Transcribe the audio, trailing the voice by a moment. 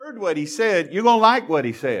heard what he said, you're going to like what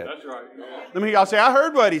he said. That's right. Let me hear y'all say, I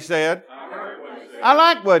heard what he said. I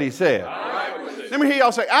like what he said. Let me hear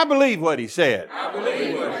y'all say, I believe what he said.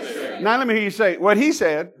 Now let me hear you say, what he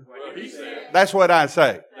said, that's what I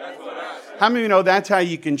say. How many of you know that's how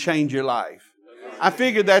you can change your life? I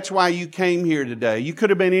figured that's why you came here today. You could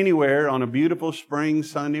have been anywhere on a beautiful spring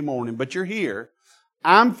Sunday morning, but you're here.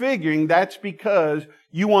 I'm figuring that's because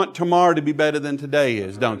you want tomorrow to be better than today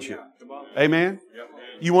is, don't you? Amen?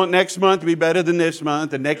 You want next month to be better than this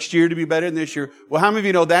month, and next year to be better than this year. Well, how many of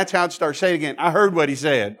you know that's how it starts? Say it again. I heard what he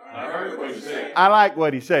said. I like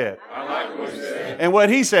what he said. And what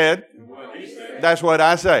he said, that's what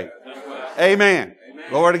I say. Amen.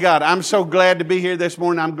 Glory to God. I'm so glad to be here this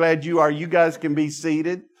morning. I'm glad you are. You guys can be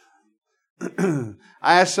seated. I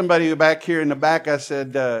asked somebody back here in the back, I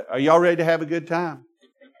said, are y'all ready to have a good time?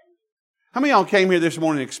 How many of y'all came here this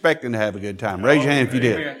morning expecting to have a good time? Raise your hand if you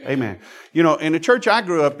did. Amen. You know, in the church I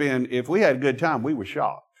grew up in, if we had a good time, we were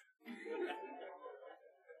shocked.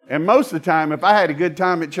 And most of the time, if I had a good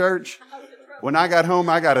time at church, when I got home,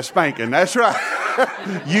 I got a spanking. That's right.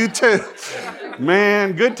 You too.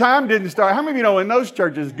 Man, good time didn't start. How many of you know in those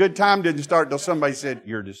churches, good time didn't start until somebody said,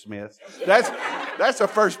 you're dismissed. That's the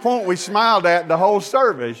first point we smiled at the whole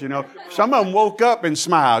service, you know. Some of them woke up and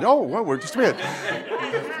smiled. Oh, well, we're dismissed.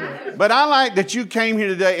 But I like that you came here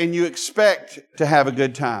today and you expect to have a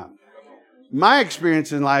good time. My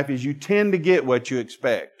experience in life is you tend to get what you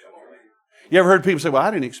expect. You ever heard people say, well, I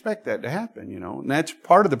didn't expect that to happen, you know. And that's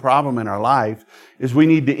part of the problem in our life is we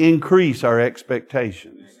need to increase our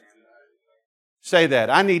expectations. Say that.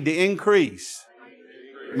 I need to increase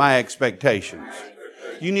my expectations.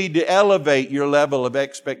 You need to elevate your level of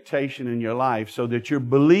expectation in your life so that you're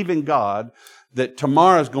believing God that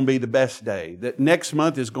tomorrow is going to be the best day, that next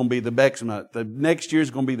month is going to be the best month, the next year is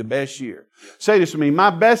going to be the best year. Say this to me, my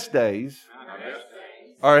best days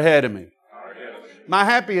are ahead of me. My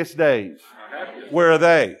happiest days, where are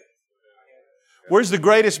they? Where's the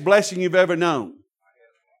greatest blessing you've ever known?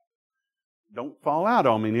 Don't fall out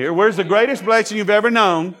on me here. Where's the greatest blessing you've ever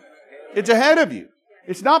known? It's ahead of you.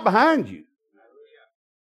 It's not behind you.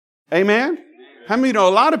 Amen? How many know a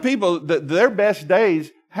lot of people, their best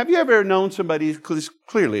days, have you ever known somebody,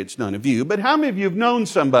 clearly it's none of you, but how many of you have known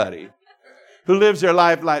somebody who lives their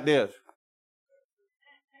life like this?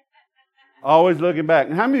 Always looking back.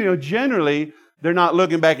 And how many of you know generally they're not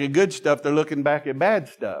looking back at good stuff, they're looking back at bad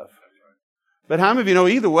stuff. But how many of you know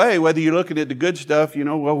either way, whether you're looking at the good stuff, you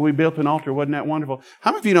know, well, we built an altar, wasn't that wonderful?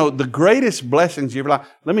 How many of you know the greatest blessings you ever had?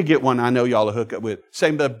 Let me get one I know y'all will hook up with.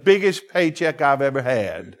 Say the biggest paycheck I've ever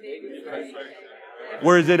had.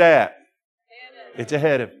 Where is it at? It's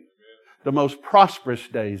ahead of you. The most prosperous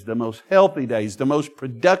days, the most healthy days, the most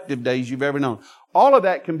productive days you've ever known. All of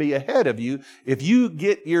that can be ahead of you if you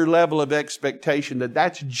get your level of expectation that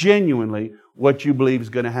that's genuinely what you believe is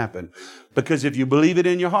going to happen. Because if you believe it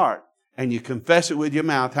in your heart and you confess it with your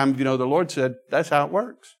mouth, how many of you know the Lord said that's how it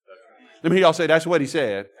works? Let me hear y'all say that's what He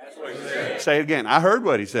said. Say it again. I heard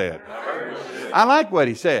what He said. I like what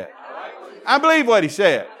He said. I believe what He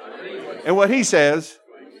said. And what He says,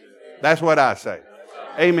 that's what I say.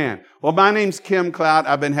 Amen. Well, my name's Kim Clout.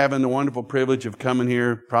 I've been having the wonderful privilege of coming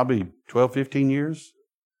here probably 12, 15 years.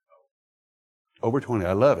 Over 20.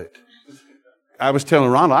 I love it. I was telling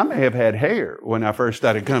Ronald, I may have had hair when I first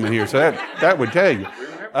started coming here, so that would tell you.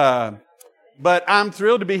 But I'm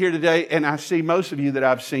thrilled to be here today, and I see most of you that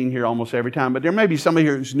I've seen here almost every time, but there may be somebody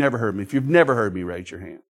here who's never heard me. If you've never heard me, raise your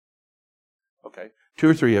hand. Okay. 2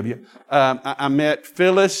 or 3 of you. I met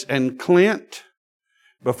Phyllis and Clint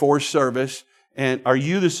before service. And are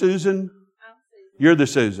you the Susan? You're the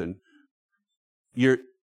Susan. You're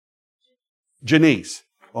Janice.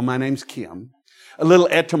 Well, my name's Kim. A little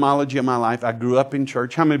etymology of my life. I grew up in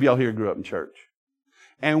church. How many of y'all here grew up in church?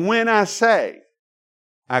 And when I say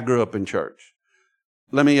I grew up in church,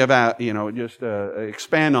 let me just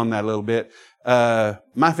expand on that a little bit.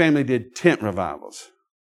 My family did tent revivals.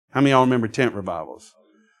 How many of y'all remember tent revivals?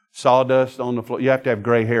 Sawdust on the floor. You have to have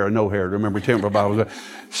gray hair or no hair to remember tent revivals.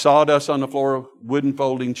 Sawdust on the floor, wooden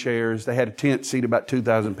folding chairs. They had a tent seat about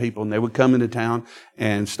 2,000 people, and they would come into town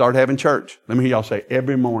and start having church. Let me hear y'all say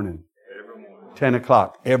every morning. 10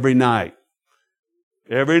 o'clock. Every night.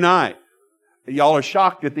 Every night. Y'all are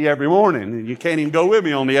shocked at the every morning, and you can't even go with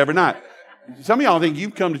me on the every night. Some of y'all think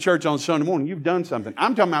you've come to church on Sunday morning. You've done something.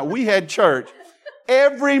 I'm talking about we had church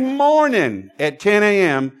every morning at 10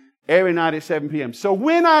 a.m., every night at 7 p.m. So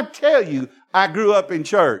when I tell you I grew up in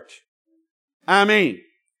church, I mean,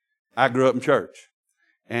 I grew up in church.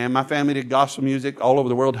 And my family did gospel music all over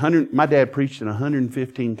the world. My dad preached in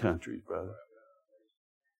 115 countries, brother.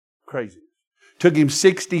 Crazy. Took him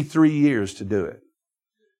 63 years to do it.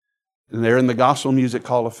 And they're in the Gospel Music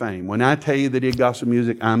Hall of Fame. When I tell you they did gospel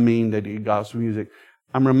music, I mean they did gospel music.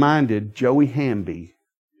 I'm reminded Joey Hamby,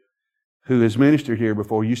 who has ministered here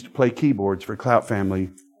before, used to play keyboards for Clout Family,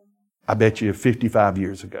 I bet you 55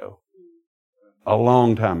 years ago. A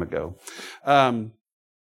long time ago.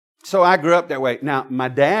 So I grew up that way. Now, my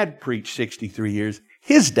dad preached 63 years.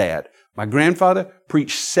 His dad, my grandfather,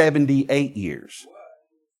 preached 78 years.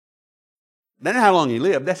 That's not how long he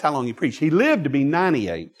lived. That's how long he preached. He lived to be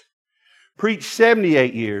 98. Preached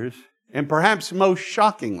 78 years, and perhaps most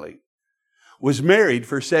shockingly, was married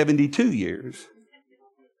for 72 years.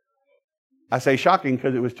 I say shocking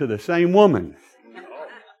because it was to the same woman.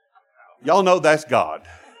 Y'all know that's God.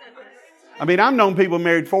 I mean, I've known people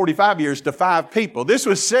married 45 years to 5 people. This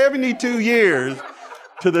was 72 years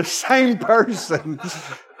to the same person,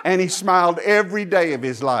 and he smiled every day of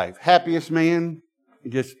his life. Happiest man,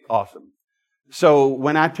 just awesome. So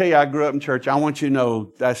when I tell you I grew up in church, I want you to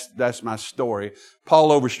know that's my story.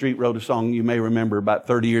 Paul Overstreet wrote a song you may remember about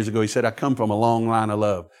 30 years ago. He said, I come from a long line of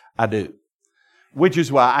love. I do. Which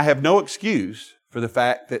is why I have no excuse for the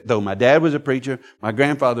fact that though my dad was a preacher, my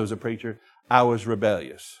grandfather was a preacher, I was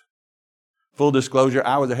rebellious. Full disclosure,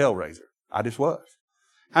 I was a hellraiser. I just was.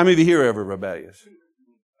 How many of you here are ever rebellious?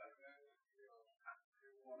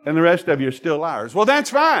 And the rest of you are still liars. Well, that's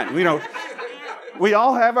fine. We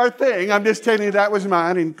all have our thing. I'm just telling you that was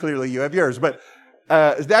mine, and clearly you have yours. But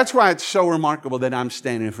that's why it's so remarkable that I'm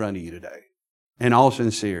standing in front of you today, in all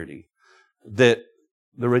sincerity, that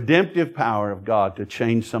the redemptive power of God to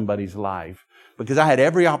change somebody's life, because I had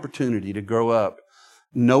every opportunity to grow up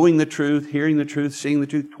knowing the truth, hearing the truth, seeing the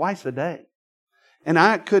truth twice a day. And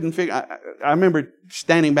I couldn't figure, I remember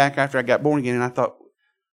standing back after I got born again, and I thought,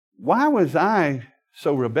 why was I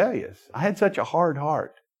so rebellious? I had such a hard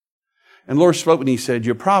heart. And the Lord spoke and He said,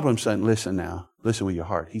 your problem, son, listen now. Listen with your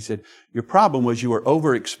heart. He said, your problem was you were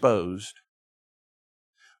overexposed,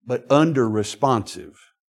 but under-responsive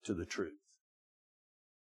to the truth.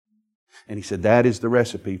 And He said, that is the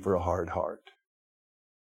recipe for a hard heart.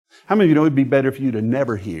 How many of you know it would be better for you to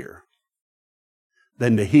never hear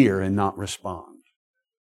than to hear and not respond?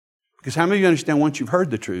 Because how many of you understand once you've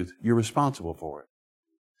heard the truth, you're responsible for it?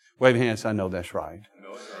 Wave your hands, I know that's right.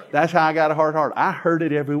 That's how I got a hard heart. I heard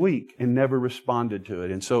it every week and never responded to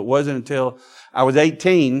it. And so it wasn't until I was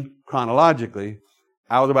 18, chronologically,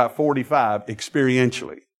 I was about 45,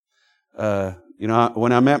 experientially.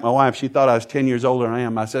 When I met my wife, she thought I was 10 years older than I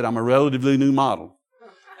am. I said, I'm a relatively new model.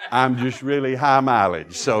 I'm just really high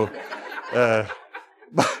mileage. So,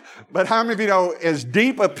 but how many of you know, as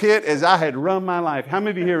deep a pit as I had run my life, how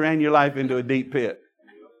many of you here ran your life into a deep pit?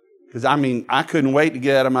 Because, I couldn't wait to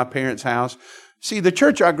get out of my parents' house. See, the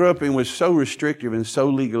church I grew up in was so restrictive and so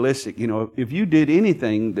legalistic. If you did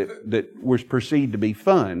anything that was perceived to be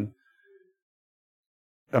fun,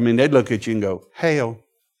 they'd look at you and go, hell.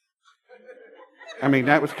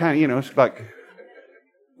 That was kind of, it's like,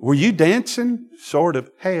 were you dancing? Sort of.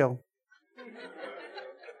 Hell.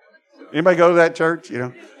 Anybody go to that church?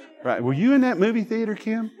 Right. Were you in that movie theater,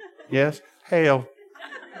 Kim? Yes. Hell.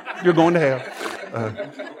 You're going to hell.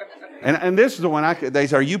 And this is the one they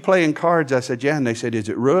said, are you playing cards? I said, yeah. And they said, is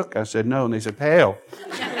it rook? I said, no. And they said, hell.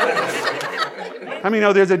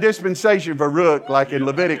 There's a dispensation for rook, like in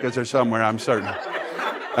Leviticus or somewhere, I'm certain.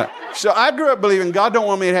 So I grew up believing God don't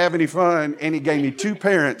want me to have any fun, and He gave me 2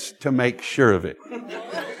 parents to make sure of it.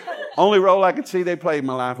 Only role I could see they played in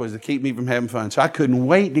my life was to keep me from having fun. So I couldn't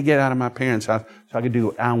wait to get out of my parents' house so I could do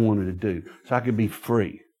what I wanted to do, so I could be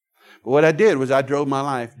free. But what I did was I drove my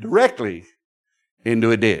life directly into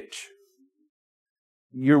a ditch.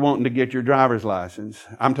 You're wanting to get your driver's license.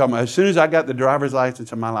 I'm talking about as soon as I got the driver's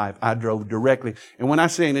license in my life, I drove directly. And when I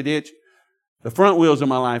say in the ditch, the front wheels of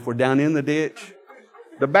my life were down in the ditch.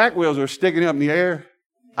 The back wheels were sticking up in the air.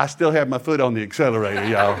 I still have my foot on the accelerator,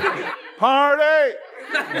 y'all. Party!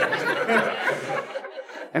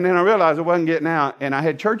 And then I realized I wasn't getting out, and I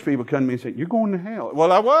had church people come to me and say, you're going to hell.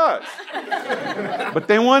 Well, I was. But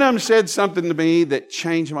then one of them said something to me that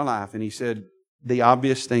changed my life, and he said, the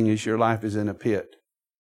obvious thing is your life is in a pit.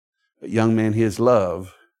 But young man, His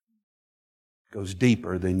love goes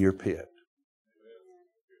deeper than your pit.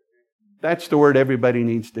 That's the word everybody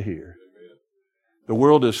needs to hear. The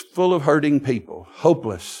world is full of hurting people,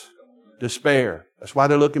 hopeless, despair. That's why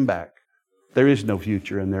they're looking back. There is no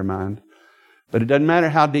future in their mind. But it doesn't matter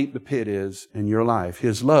how deep the pit is in your life.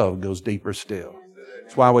 His love goes deeper still.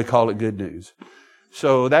 That's why we call it good news.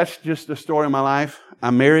 So that's just the story of my life.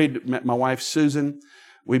 I'm married, met my wife Susan.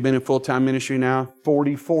 We've been in full-time ministry now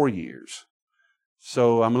 44 years.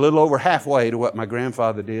 So I'm a little over halfway to what my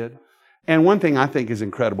grandfather did. And one thing I think is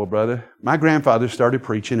incredible, brother, my grandfather started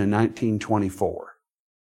preaching in 1924.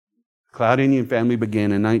 Cloud Indian family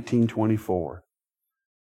began in 1924.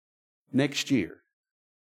 Next year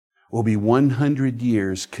will be 100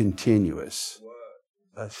 years continuous.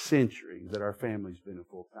 A century that our family's been in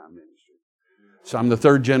full-time ministry. So I'm the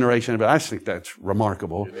third generation of it. I think that's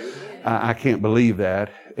remarkable. I can't believe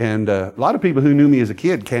that. And a lot of people who knew me as a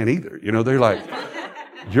kid can't either. You know, they're like,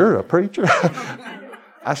 you're a preacher?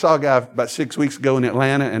 I saw a guy about 6 weeks ago in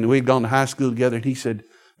Atlanta, and we'd gone to high school together, and he said,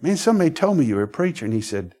 man, somebody told me you were a preacher. And he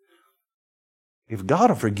said, if God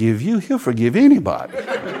will forgive you, He'll forgive anybody.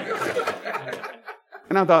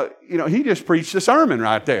 And I thought, you know, he just preached a sermon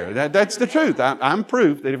right there. That's the truth. I'm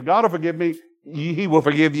proof that if God will forgive me, He will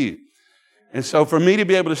forgive you. And so for me to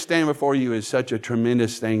be able to stand before you is such a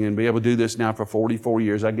tremendous thing, and be able to do this now for 44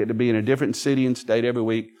 years. I get to be in a different city and state every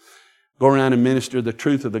week, go around and minister the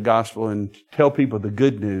truth of the gospel and tell people the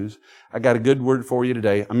good news. I got a good word for you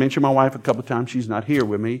today. I mentioned my wife a couple of times. She's not here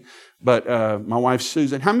with me, but my wife,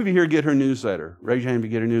 Susan. How many of you here get her newsletter? Raise your hand if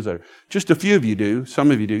you get her newsletter. Just a few of you do.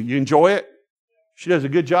 Some of you do. You enjoy it? She does a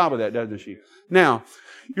good job of that, doesn't she? Now,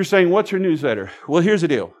 you're saying, what's her newsletter? Well, here's the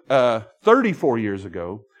deal. 34 years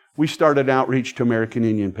ago, we started outreach to American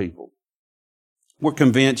Indian people. We're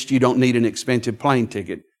convinced you don't need an expensive plane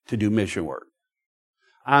ticket to do mission work.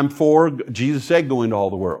 I'm for, Jesus said, go into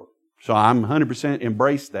all the world. So I'm 100%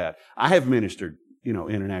 embrace that. I have ministered,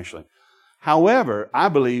 internationally. However, I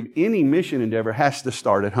believe any mission endeavor has to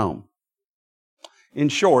start at home. In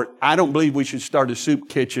short, I don't believe we should start a soup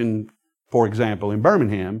kitchen, for example, in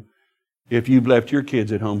Birmingham, if you've left your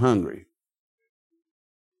kids at home hungry.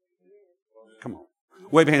 Come on.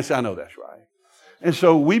 Wave a hand, say, I know that's right. And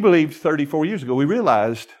so we believed 34 years ago, we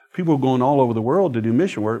realized people were going all over the world to do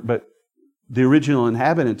mission work, but the original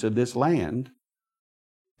inhabitants of this land,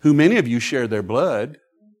 who many of you share their blood,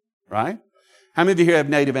 right? How many of you here have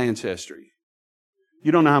native ancestry?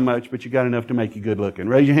 You don't know how much, but you got enough to make you good looking.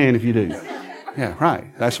 Raise your hand if you do. Yeah,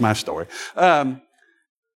 right. That's my story. All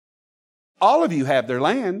of you have their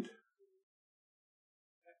land.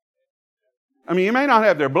 I mean, you may not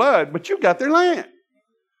have their blood, but you've got their land.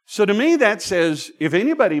 So to me, that says if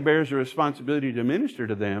anybody bears a responsibility to minister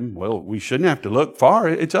to them, well, we shouldn't have to look far.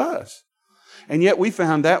 It's us. And yet we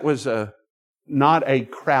found that was not a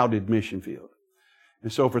crowded mission field.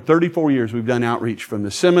 And so for 34 years, we've done outreach from the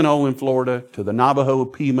Seminole in Florida to the Navajo,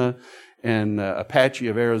 Pima, and Apache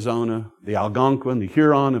of Arizona, the Algonquin, the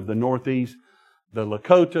Huron of the Northeast, the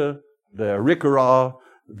Lakota, the Arikara,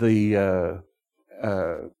 the,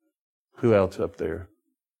 who else up there?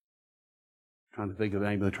 Trying to think of the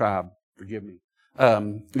name of the tribe. Forgive me.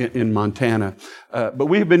 In Montana. But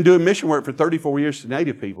we have been doing mission work for 34 years to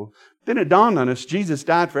Native people. Then it dawned on us, Jesus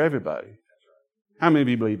died for everybody. How many of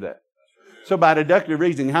you believe that? So by deductive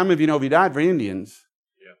reasoning, how many of you know if He died for Indians?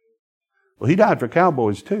 Yeah. Well, He died for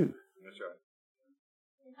cowboys too. That's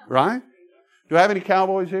right. Right? Do I have any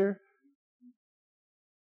cowboys here?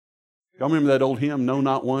 Y'all remember that old hymn, No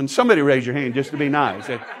Not One? Somebody raise your hand just to be nice.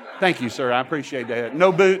 Thank you, sir. I appreciate that.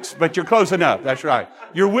 No boots, but you're close enough. That's right.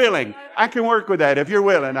 You're willing. I can work with that. If you're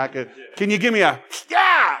willing, I could. Can you give me a,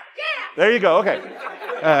 yeah? There you go. Okay.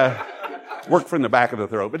 Work from the back of the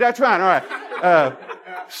throat, but that's fine. All right.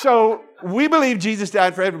 So we believe Jesus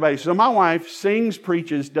died for everybody. So my wife sings,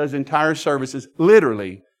 preaches, does entire services,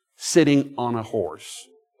 literally sitting on a horse.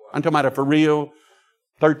 I'm talking about a for real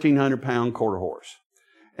 1,300-pound quarter horse.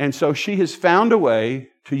 And so she has found a way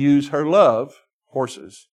to use her love,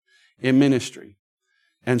 horses, in ministry.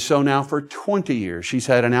 And so now for 20 years, she's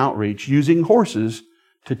had an outreach using horses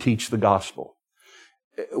to teach the gospel.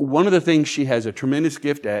 One of the things she has a tremendous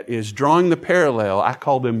gift at is drawing the parallel, I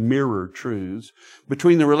call them mirror truths,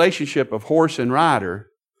 between the relationship of horse and rider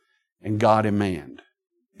and God and man.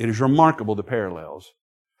 It is remarkable, the parallels.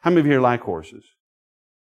 How many of you here like horses?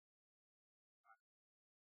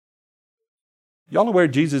 Y'all aware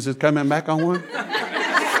Jesus is coming back on one?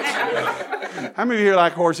 How many of you here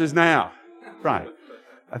like horses now? Right.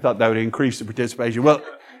 I thought that would increase the participation. Well,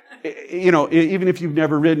 even if you've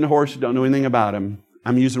never ridden a horse, don't know anything about them,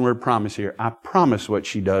 I'm using the word promise here. I promise what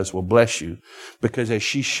she does will bless you, because as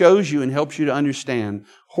she shows you and helps you to understand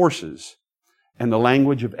horses and the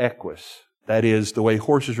language of equus, that is, the way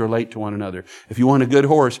horses relate to one another. If you want a good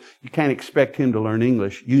horse, you can't expect him to learn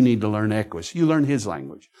English. You need to learn equus. You learn his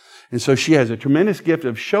language. And so she has a tremendous gift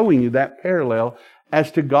of showing you that parallel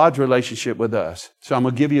as to God's relationship with us. So I'm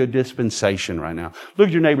going to give you a dispensation right now. Look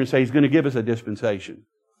at your neighbor and say, He's going to give us a dispensation.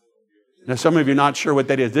 Now, some of you are not sure what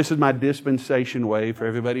that is. This is my dispensation way for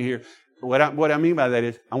everybody here. What I mean by that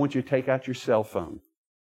is, I want you to take out your cell phone.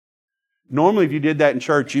 Normally, if you did that in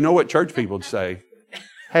church, you know what church people would say.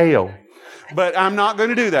 Hail. But I'm not going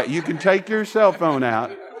to do that. You can take your cell phone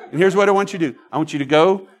out. And here's what I want you to do. I want you to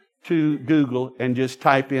go to Google and just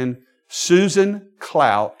type in Susan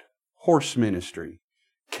Clout Horse Ministry.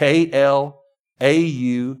 K-L-A-U-D-T.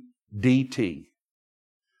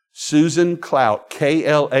 Susan Clout,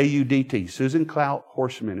 K-L-A-U-D-T. Susan Clout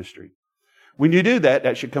Horse Ministry. When you do that,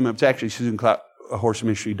 that should come up. It's actually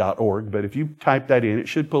susanclouthorseministry.org, but if you type that in, it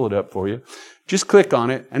should pull it up for you. Just click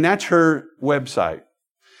on it, and that's her website.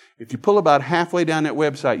 If you pull about halfway down that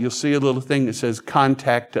website, you'll see a little thing that says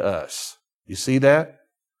Contact Us. You see that?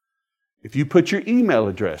 If you put your email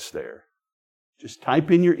address there, just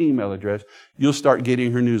type in your email address, you'll start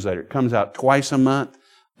getting her newsletter. It comes out twice a month.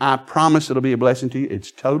 I promise it'll be a blessing to you.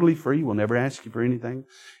 It's totally free. We'll never ask you for anything.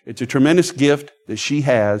 It's a tremendous gift that she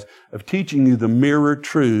has of teaching you the mirror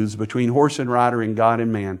truths between horse and rider and God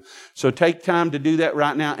and man. So take time to do that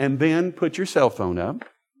right now and then put your cell phone up.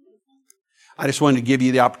 I just wanted to give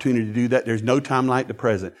you the opportunity to do that. There's no time like the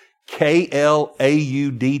present.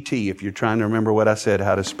 K-L-A-U-D-T, if you're trying to remember what I said,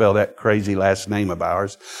 how to spell that crazy last name of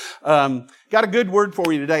ours. Got a good word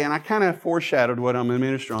for you today, and I kind of foreshadowed what I'm going to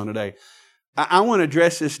minister on today. I want to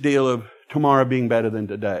address this deal of tomorrow being better than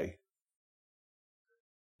today.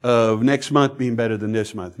 Of next month being better than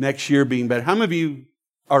this month. Next year being better. How many of you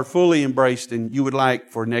are fully embraced and you would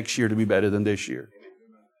like for next year to be better than this year?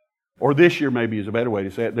 Or this year maybe is a better way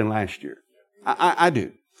to say it than last year. I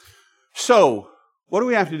do. So, what do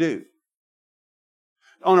we have to do?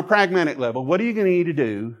 On a pragmatic level, what are you going to need to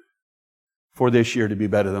do for this year to be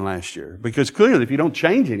better than last year? Because clearly if you don't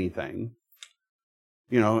change anything,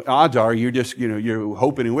 odds are you're just, you're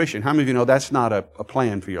hoping and wishing. How many of you know that's not a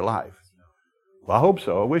plan for your life? Well, I hope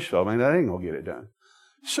so. I wish so. That ain't going to get it done.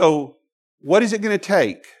 So, what is it going to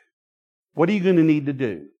take? What are you going to need to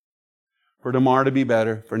do for tomorrow to be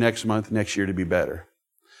better, for next month, next year to be better?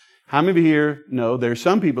 How many of you here know there's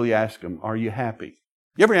some people you ask them, are you happy?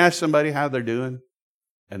 You ever ask somebody how they're doing?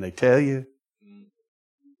 And they tell you?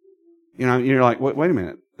 You're like, wait a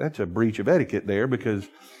minute. That's a breach of etiquette there, because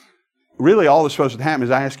really all that's supposed to happen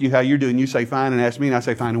is I ask you how you're doing, you say fine, and ask me, and I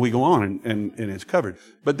say fine, and we go on, and it's covered.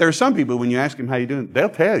 But there are some people, when you ask them how you're doing, they'll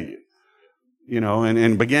tell you,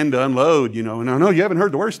 and begin to unload, and I know you haven't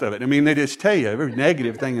heard the worst of it. They just tell you every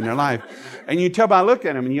negative thing in their life. And you tell by look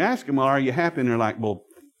at them, and you ask them, well, are you happy? And they're like, well,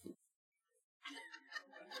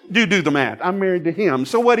 do the math. I'm married to him,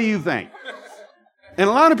 so what do you think? And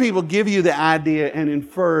a lot of people give you the idea and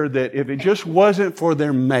infer that if it just wasn't for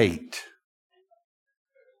their mate,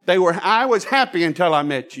 I was happy until I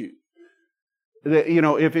met you. That,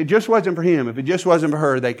 if it just wasn't for him, if it just wasn't for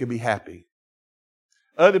her, they could be happy.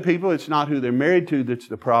 Other people, it's not who they're married to that's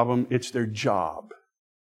the problem, it's their job.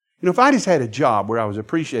 If I just had a job where I was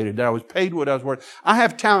appreciated, that I was paid what I was worth, I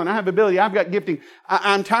have talent, I have ability, I've got gifting,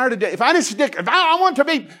 I'm tired of it. If I want to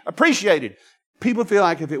be appreciated, people feel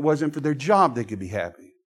like if it wasn't for their job, they could be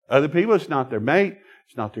happy. Other people, it's not their mate,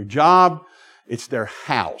 it's not their job, it's their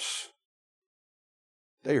house.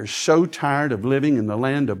 They are so tired of living in the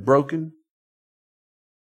land of broken.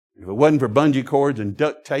 If it wasn't for bungee cords and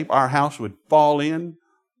duct tape, our house would fall in.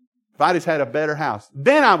 If I just had a better house,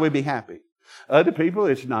 then I would be happy. Other people,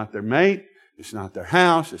 it's not their mate, it's not their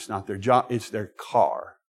house, it's not their job, it's their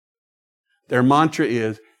car. Their mantra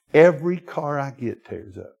is, every car I get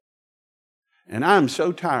tears up. And I'm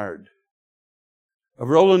so tired of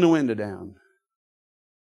rolling the window down.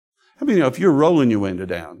 How many know if you're rolling your window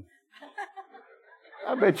down,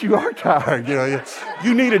 I bet you are tired.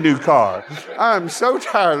 You need a new car. I'm so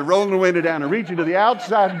tired of rolling the window down and reaching to the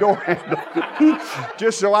outside door handle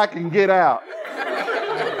just so I can get out.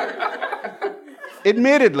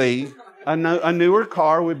 Admittedly, a newer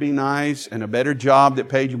car would be nice, and a better job that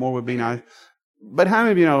paid you more would be nice. But how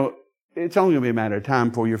many of you know it's only going to be a matter of time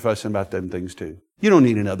before you're fussing about them things too? You don't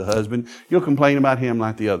need another husband. You'll complain about him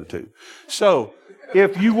like the other two. So,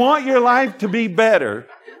 if you want your life to be better,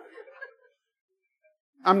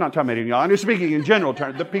 I'm not talking about any of y'all. I'm just speaking in general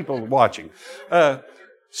terms, the people watching.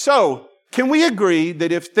 So, can we agree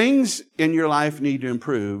that if things in your life need to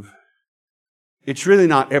improve, it's really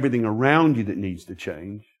not everything around you that needs to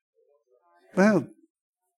change? Well,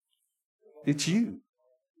 it's you.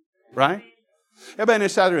 Right? Everybody in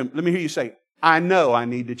this side of the room, let me hear you say, I know I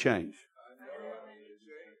need to change.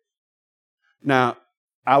 Now,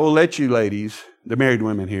 I will let you ladies, the married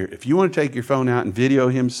women here, if you want to take your phone out and video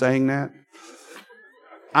him saying that,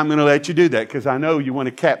 I'm going to let you do that because I know you want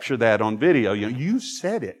to capture that on video. You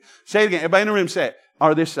said it. Say it again. Everybody in the room say it.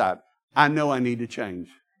 Or this side. I know I need to change.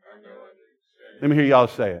 Let me hear y'all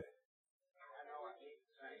say it.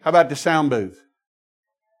 How about the sound booth?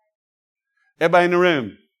 Everybody in the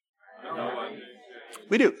room?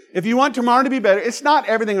 We do. If you want tomorrow to be better, it's not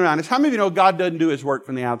everything around us. How many of you know God doesn't do His work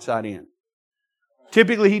from the outside in?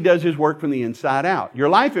 Typically, He does His work from the inside out. Your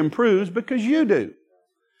life improves because you do.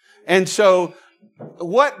 And so,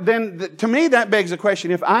 to me, that begs the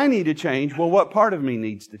question, if I need to change, well, what part of me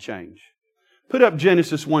needs to change? Put up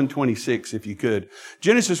Genesis 1:26 if you could.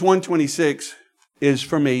 Genesis 1:26 is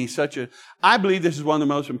for me I believe this is one of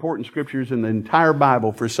the most important scriptures in the entire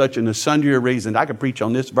Bible for such an sundry reason. I could preach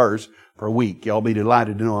on this verse for a week. Y'all be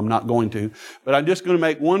delighted to know I'm not going to. But I'm just going to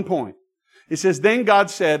make one point. It says, then God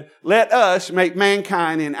said, let us make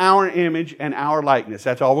mankind in our image and our likeness.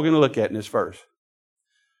 That's all we're going to look at in this verse.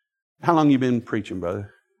 How long you been preaching,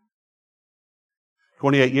 brother?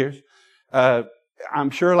 28 years?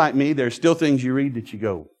 I'm sure like me, there's still things you read that you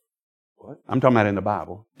go, what? I'm talking about in the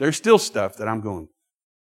Bible. There's still stuff that I'm going,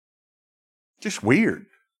 just weird.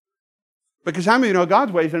 Because how many of you know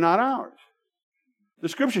God's ways are not ours? The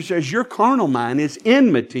scripture says your carnal mind is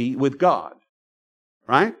enmity with God.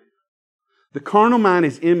 Right? The carnal mind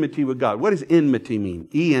is enmity with God. What does enmity mean?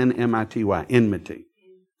 E-N-M-I-T-Y. Enmity.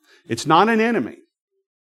 It's not an enemy.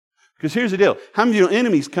 Because here's the deal. How many of you know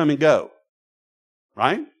enemies come and go?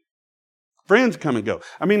 Right? Friends come and go.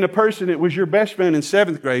 I mean, the person that was your best friend in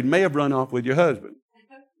 7th grade may have run off with your husband.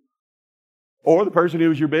 Or the person who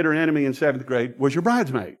was your bitter enemy in 7th grade was your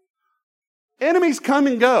bridesmaid. Enemies come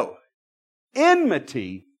and go.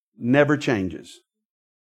 Enmity never changes.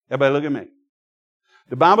 Everybody look at me.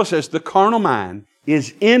 The Bible says the carnal mind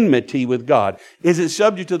is enmity with God. Is it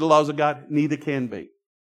subject to the laws of God? Neither can be.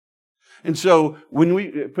 And so when we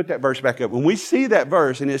put that verse back up, when we see that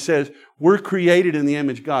verse and it says we're created in the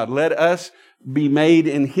image of God, let us be made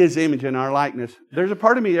in His image and our likeness. There's a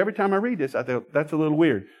part of me, every time I read this, I think that's a little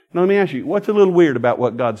weird. Now let me ask you, what's a little weird about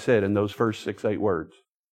what God said in those first 6-8 words?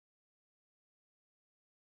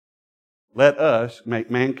 Let us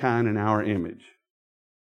make mankind in our image.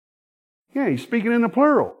 Yeah, He's speaking in the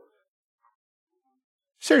plural.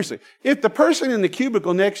 Seriously, if the person in the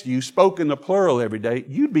cubicle next to you spoke in the plural every day,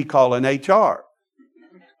 you'd be calling HR.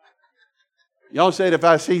 Y'all said if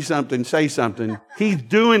I see something, say something. He's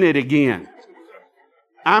doing it again.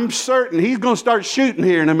 I'm certain he's going to start shooting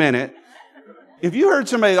here in a minute. If you heard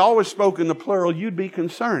somebody that always spoke in the plural, you'd be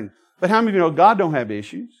concerned. But how many of you know God don't have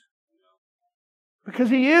issues?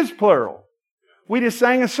 Because He is plural. We just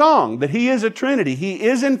sang a song that He is a Trinity. He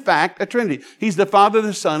is in fact a Trinity. He's the Father,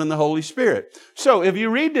 the Son, and the Holy Spirit. So if you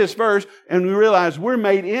read this verse and we realize we're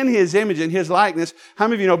made in His image and His likeness, how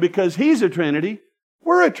many of you know because He's a Trinity,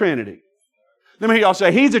 we're a Trinity? Let me hear y'all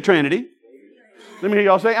say, He's a Trinity. Let me hear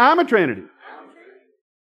y'all say, I'm a Trinity.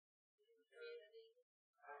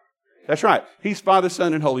 That's right. He's Father,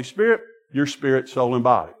 Son, and Holy Spirit. Your spirit, soul, and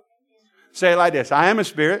body. Say it like this. I am a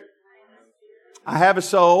spirit. I have a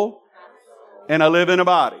soul. And I live in a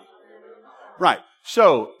body. Right.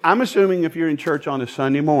 So, I'm assuming if you're in church on a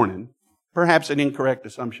Sunday morning, perhaps an incorrect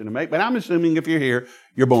assumption to make, but I'm assuming if you're here,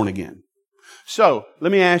 you're born again. So,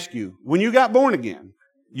 let me ask you, when you got born again,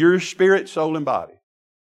 your spirit, soul, and body,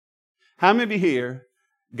 how many of you here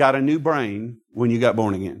got a new brain when you got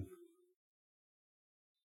born again?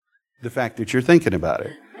 The fact that you're thinking about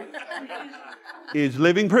it is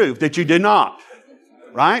living proof that you did not.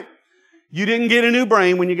 Right? You didn't get a new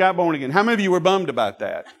brain when you got born again. How many of you were bummed about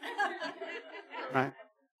that? Right?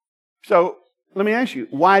 So, let me ask you,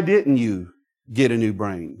 why didn't you get a new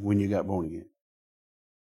brain when you got born again?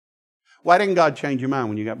 Why didn't God change your mind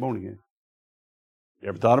when you got born again? You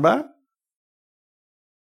ever thought about it?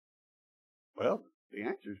 Well, the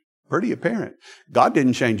answer's pretty apparent. God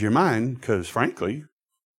didn't change your mind because, frankly,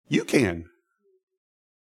 you can.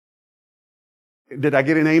 Did I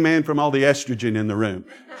get an amen from all the estrogen in the room?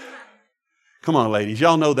 Come on, ladies.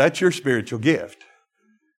 Y'all know that's your spiritual gift.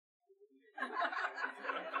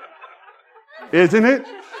 Isn't it?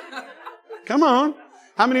 Come on.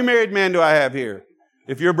 How many married men do I have here?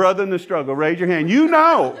 If you're a brother in the struggle, raise your hand. You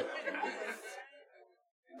know.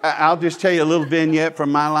 I'll just tell you a little vignette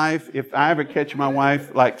from my life. If I ever catch my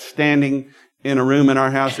wife like standing in a room in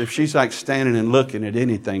our house, if she's like standing and looking at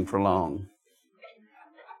anything for long,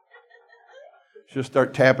 she'll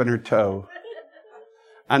start tapping her toe.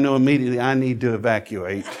 I know immediately I need to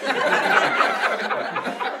evacuate.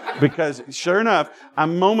 Because sure enough,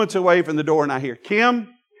 I'm moments away from the door and I hear, Kim,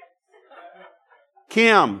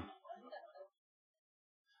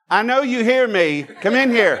 I know you hear me. Come in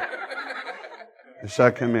here. And so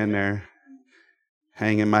I come in there,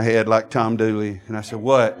 hanging my head like Tom Dooley. And I said,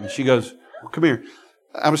 what? And she goes, well, come here.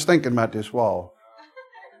 I was thinking about this wall.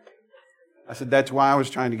 I said, that's why I was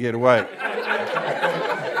trying to get away.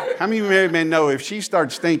 How many married men know if she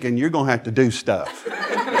starts thinking, you're going to have to do stuff?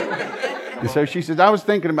 And so she says, I was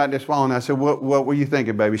thinking about this wall. And I said, what were you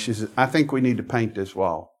thinking, baby? She says, I think we need to paint this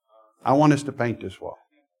wall. I want us to paint this wall.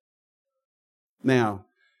 Now,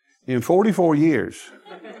 in 44 years,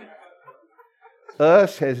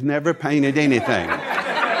 Us has never painted anything.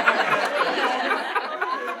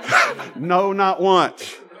 No, not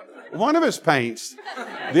once. One of us paints.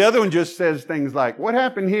 The other one just says things like, "What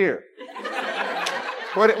happened here?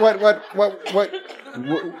 What,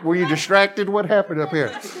 were you distracted? What happened up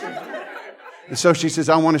here?" And so she says,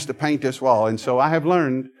 "I want us to paint this wall." And so I have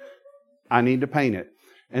learned I need to paint it.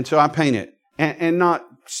 And so I paint it. And not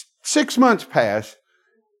 6 months pass.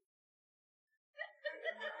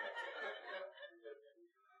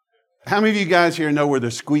 How many of you guys here know where the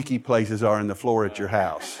squeaky places are in the floor at your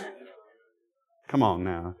house? Come on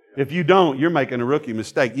now. If you don't, you're making a rookie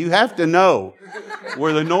mistake. You have to know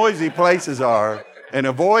where the noisy places are and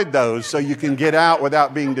avoid those so you can get out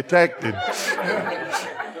without being detected.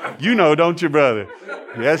 You know, don't you, brother?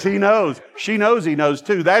 Yes, he knows. She knows he knows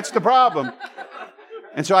too. That's the problem.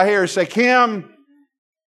 And so I hear her say, Kim.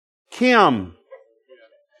 She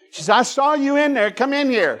says, "I saw you in there. Come in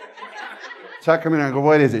here." So I come in and I go,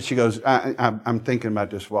 "What is it?" She goes, I'm thinking about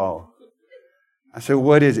this wall. I said,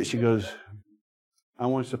 "What is it?" She goes, "I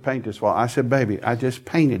want us to paint this wall." I said, "Baby, I just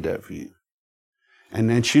painted that for you." And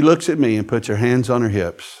then she looks at me and puts her hands on her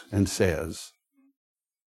hips and says,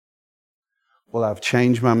 "Well, I've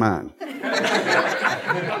changed my mind."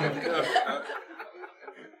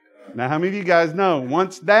 Now, how many of you guys know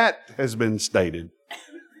once that has been stated?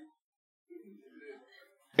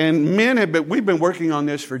 And we've been working on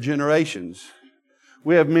this for generations.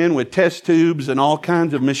 We have men with test tubes and all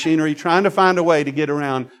kinds of machinery trying to find a way to get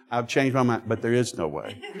around, "I've changed my mind," but there is no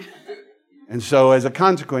way. And so as a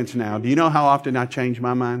consequence now, do you know how often I change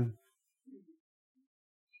my mind?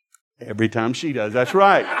 Every time she does. That's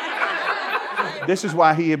right. This is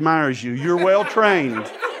why he admires you. You're well trained.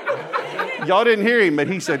 Y'all didn't hear him, but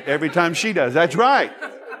he said every time she does. That's right.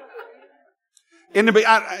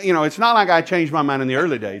 It's not like I changed my mind in the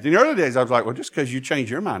early days. In the early days, I was like, well, just because you change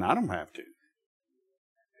your mind, I don't have to.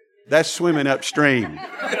 That's swimming upstream.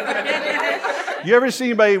 You ever see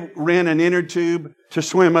anybody rent an inner tube to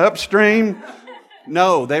swim upstream?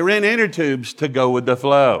 No, they rent inner tubes to go with the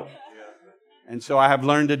flow. And so I have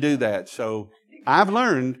learned to do that. So I've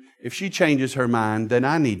learned if she changes her mind, then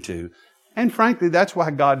I need to. And frankly, that's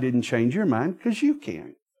why God didn't change your mind, because you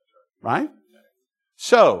can't. Right?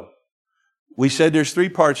 So, we said there's 3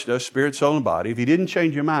 parts to us, spirit, soul, and body. If you didn't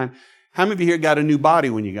change your mind, how many of you here got a new body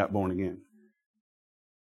when you got born again?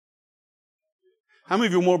 How many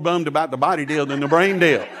of you are more bummed about the body deal than the brain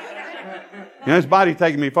deal? This body's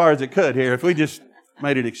taking me as far as it could here. If we just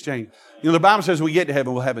made it exchange. The Bible says when we get to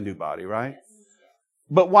heaven, we'll have a new body, right?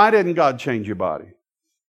 But why didn't God change your body?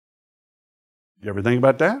 You ever think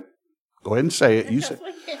about that? Go ahead and say it. You say,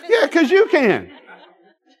 yeah, because you can.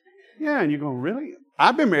 Yeah, and you're going, really?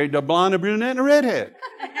 I've been married to a blonde, a brunette, and a redhead.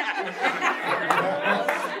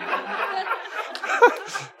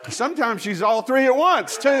 Sometimes she's all 3 at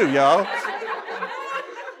once, too, y'all.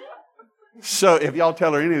 So if y'all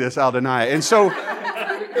tell her any of this, I'll deny it. And so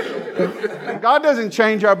God doesn't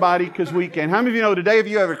change our body because we can. How many of you know today if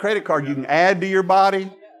you have a credit card, you can add to your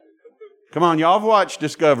body? Come on, y'all have watched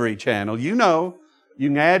Discovery Channel. You know you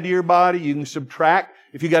can add to your body, you can subtract.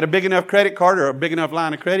 If you got a big enough credit card or a big enough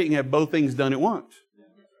line of credit, you can have both things done at once.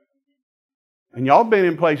 And y'all been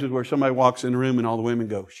in places where somebody walks in the room and all the women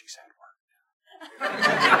go, "She's at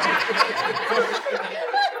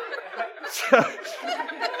work."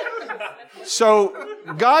 So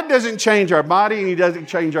God doesn't change our body and He doesn't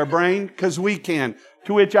change our brain because we can.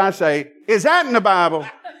 To which I say, is that in the Bible?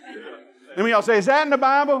 Let me all say, is that in the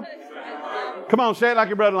Bible? Come on, say it like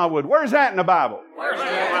your brother-in-law would. Where's that in the Bible?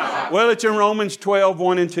 Well, it's in Romans 12,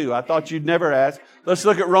 1 and 2. I thought you'd never ask. Let's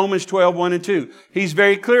look at Romans 12, 1 and 2. He's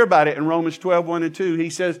very clear about it in Romans 12, 1 and 2. He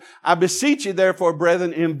says, "I beseech you, therefore,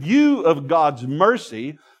 brethren, in view of God's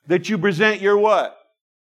mercy, that you present your" what?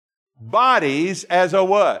 Bodies as a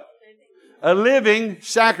what? A living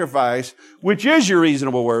sacrifice, which is your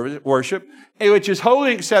reasonable worship, which is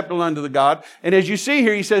wholly acceptable unto the God. And as you see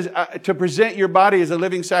here, he says to present your body as a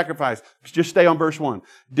living sacrifice. Just stay on verse 1.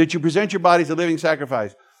 Did you present your body as a living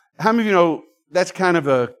sacrifice? How many of you know that's kind of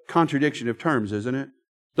a contradiction of terms, isn't it?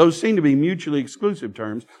 Those seem to be mutually exclusive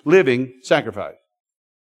terms. Living sacrifice.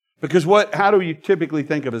 Because how do you typically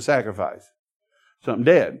think of a sacrifice? Something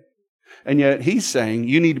dead. And yet he's saying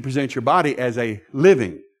you need to present your body as a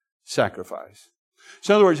living sacrifice.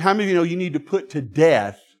 So in other words, how many of you know you need to put to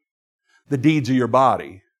death the deeds of your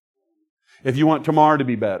body if you want tomorrow to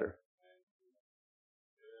be better?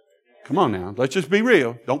 Come on now, let's just be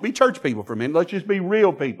real. Don't be church people for a minute. Let's just be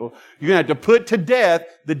real people. You're going to have to put to death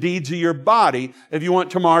the deeds of your body if you want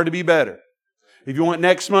tomorrow to be better. If you want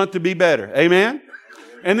next month to be better. Amen?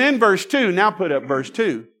 And then verse 2, now put up verse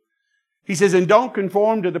 2. He says, and don't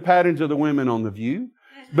conform to the patterns of the women on The View,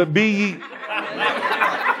 but be ye...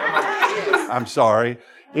 I'm sorry.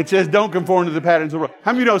 It says don't conform to the patterns of the world.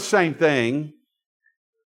 How many of you know the same thing?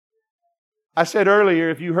 I said earlier,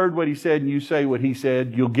 if you heard what he said and you say what he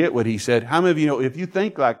said, you'll get what he said. How many of you know if you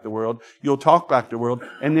think like the world, you'll talk like the world,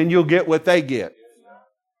 and then you'll get what they get?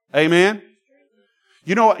 Amen?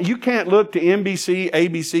 You know, you can't look to NBC,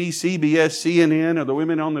 ABC, CBS, CNN, or the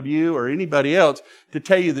Women on The View, or anybody else to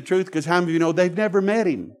tell you the truth, because how many of you know they've never met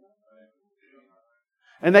him?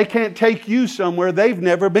 And they can't take you somewhere they've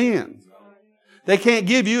never been. They can't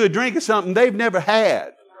give you a drink of something they've never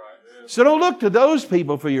had. So don't look to those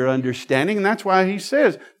people for your understanding. And that's why he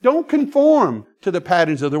says, don't conform to the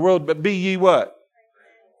patterns of the world, but be ye what?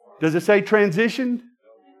 Does it say transitioned?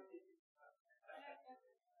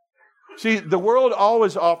 See, the world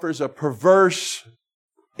always offers a perverse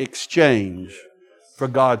exchange for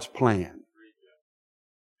God's plan.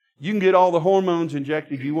 You can get all the hormones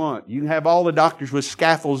injected you want. You can have all the doctors with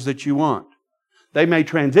scaffolds that you want. They may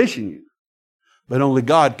transition you, but only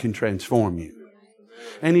God can transform you.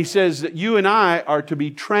 And he says that you and I are to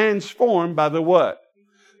be transformed by the what?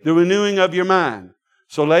 The renewing of your mind.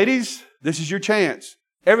 So ladies, this is your chance.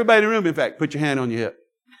 Everybody in the room, in fact, put your hand on your hip.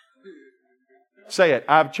 Say it.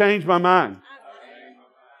 I've changed my mind.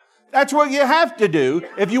 That's what you have to do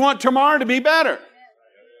if you want tomorrow to be better.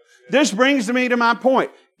 This brings me to my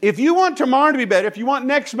point. If you want tomorrow to be better, if you want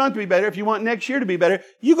next month to be better, if you want next year to be better,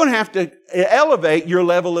 you're going to have to elevate your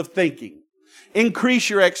level of thinking. Increase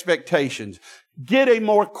your expectations. Get a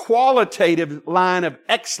more qualitative line of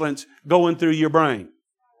excellence going through your brain.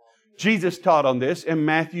 Jesus taught on this in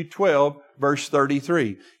Matthew 12, verse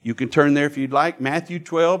 33. You can turn there if you'd like. Matthew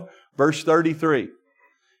 12, verse 33.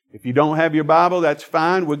 If you don't have your Bible, that's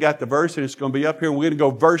fine. We've got the verse and it's going to be up here. We're going to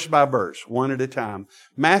go verse by verse, one at a time.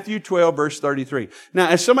 Matthew 12, verse 33. Now,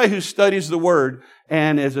 as somebody who studies the Word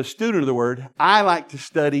and as a student of the Word, I like to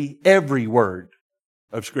study every word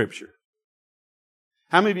of Scripture.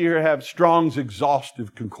 How many of you here have Strong's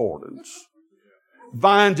Exhaustive Concordance?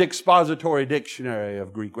 Vine's Expository Dictionary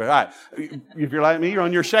of Greek words. All right. If you're like me, you're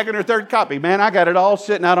on your second or third copy. Man, I got it all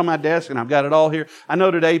sitting out on my desk and I've got it all here. I know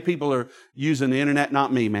today people are using the internet,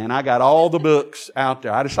 not me, man. I got all the books out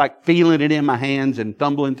there. I just like feeling it in my hands and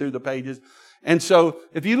thumbling through the pages. And so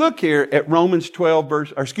if you look here at Matthew 12,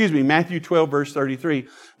 verse 33,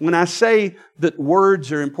 when I say that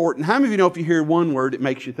words are important, how many of you know if you hear one word, it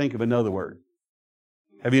makes you think of another word?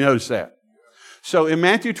 Have you noticed that? So in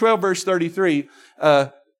Matthew 12, verse 33,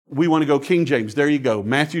 we want to go King James. There you go.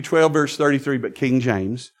 Matthew 12, verse 33, but King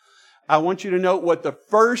James. I want you to note what the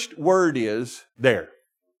first word is there.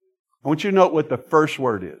 I want you to note what the first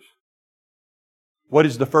word is. What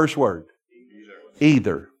is the first word?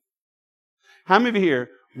 Either. How many of you here,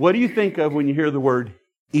 what do you think of when you hear the word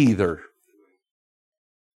either?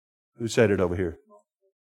 Who said it over here?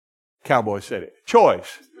 Cowboy said it.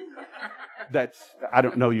 Choice. I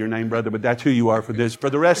don't know your name, brother, but that's who you are for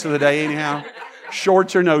the rest of the day anyhow.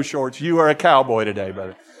 Shorts or no shorts, you are a cowboy today,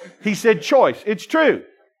 brother. He said choice. It's true.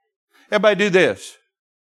 Everybody do this.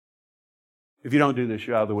 If you don't do this,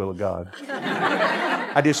 you're out of the will of God.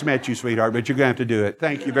 I just met you, sweetheart, but you're going to have to do it.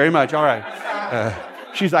 Thank you very much. All right.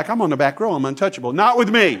 She's like, I'm on the back row. I'm untouchable. Not with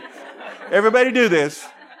me. Everybody do this.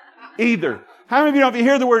 Either. How many of you know if you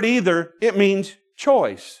hear the word either, it means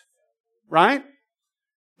choice. Right?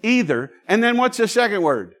 Either. And then what's the second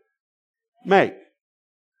word? Make.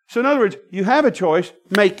 So in other words, you have a choice,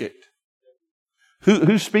 make it.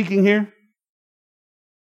 Who's speaking here?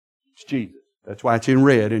 It's Jesus. That's why it's in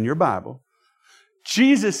red in your Bible.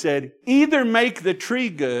 Jesus said, either make the tree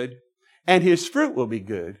good and his fruit will be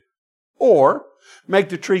good, or make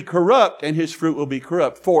the tree corrupt and his fruit will be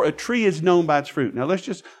corrupt. For a tree is known by its fruit. Now let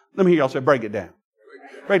me hear y'all say, break it down.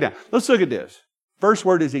 Break it down. Let's look at this. First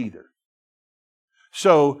word is either.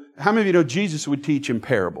 So, how many of you know Jesus would teach in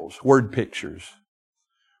parables, word pictures?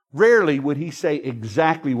 Rarely would he say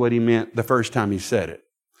exactly what he meant the first time he said it.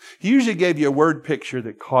 He usually gave you a word picture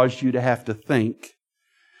that caused you to have to think.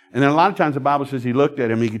 And then a lot of times the Bible says he looked at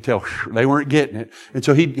them, he could tell they weren't getting it. And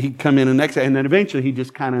so he'd come in the next day, and then eventually he'd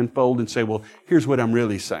just kind of unfold and say, well, here's what I'm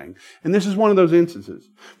really saying. And this is one of those instances.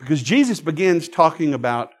 Because Jesus begins talking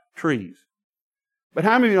about trees. But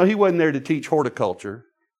how many of you know he wasn't there to teach horticulture?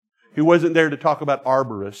 He wasn't there to talk about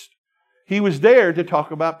arborists. He was there to talk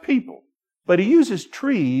about people. But he uses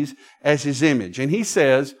trees as his image. And he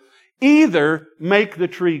says, either make the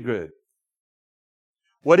tree good.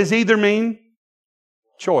 What does either mean?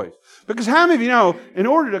 Choice. Because how many of you know, in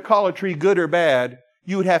order to call a tree good or bad,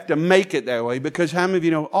 you would have to make it that way. Because how many of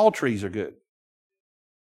you know all trees are good?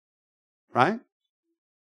 Right?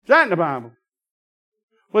 Is that in the Bible?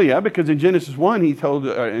 Well, yeah, because in Genesis 1,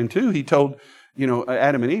 and 2, he told,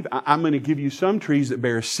 Adam and Eve, I'm going to give you some trees that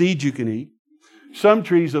bear seed you can eat, some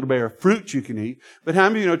trees that will bear fruit you can eat. But how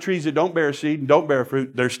many of you know trees that don't bear seed and don't bear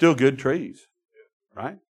fruit, they're still good trees?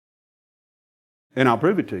 Right? And I'll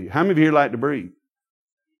prove it to you. How many of you here like to breathe?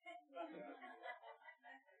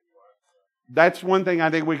 That's one thing I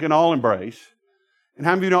think we can all embrace. And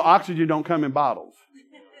how many of you know oxygen don't come in bottles?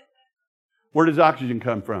 Where does oxygen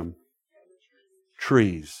come from?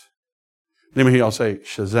 Trees. Let me hear y'all say,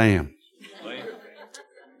 Shazam.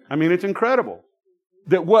 I mean, it's incredible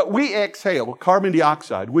that what we exhale, carbon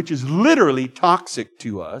dioxide, which is literally toxic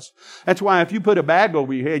to us. That's why if you put a bag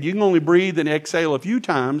over your head, you can only breathe and exhale a few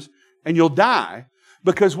times and you'll die.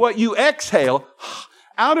 Because what you exhale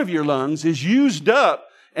out of your lungs is used up,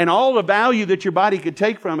 and all the value that your body could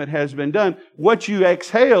take from it has been done. What you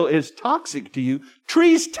exhale is toxic to you.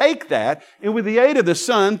 Trees take that, and with the aid of the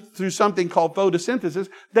sun, through something called photosynthesis,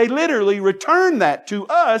 they literally return that to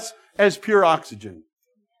us as pure oxygen.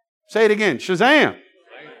 Say it again. Shazam.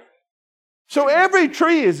 So every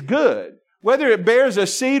tree is good. Whether it bears a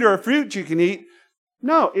seed or a fruit you can eat,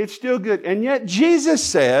 no, it's still good. And yet Jesus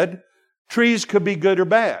said trees could be good or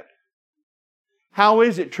bad. How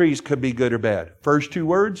is it trees could be good or bad? First two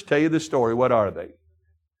words tell you the story. What are they?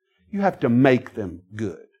 You have to make them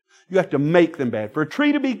good. You have to make them bad. For a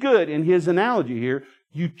tree to be good, in his analogy here,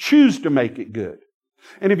 you choose to make it good.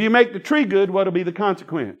 And if you make the tree good, what will be the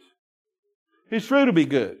consequence? His fruit will be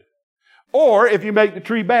good. Or if you make the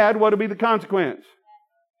tree bad, what will be the consequence?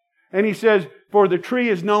 And he says, for the tree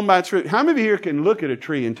is known by its fruit. How many of you here can look at a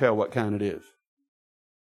tree and tell what kind it is?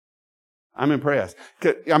 I'm impressed.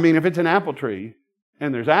 I mean, if it's an apple tree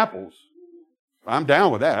and there's apples, I'm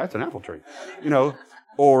down with that. That's an apple tree.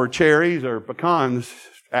 Or cherries or pecans,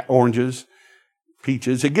 oranges,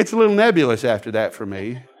 peaches. It gets a little nebulous after that for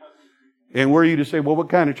me. And were you to say, well, what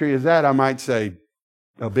kind of tree is that? I might say,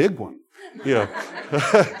 a big one.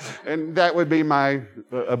 And that would be my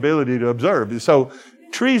ability to observe. So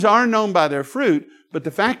trees are known by their fruit, but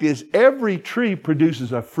the fact is every tree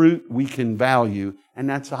produces a fruit we can value, and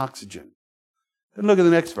that's oxygen. Then look at the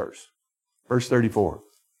next verse. Verse 34.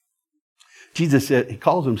 Jesus said, he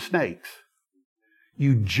calls them snakes.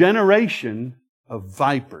 You generation of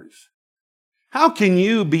vipers. How can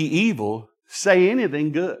you be evil, say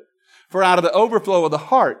anything good? For out of the overflow of the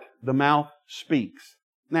heart, the mouth speaks.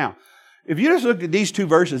 Now, if you just look at these two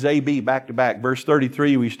verses, A, B, back to back, verse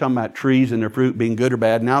 33, he's talking about trees and their fruit being good or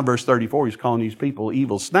bad. Now, verse 34, he's calling these people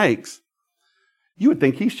evil snakes. You would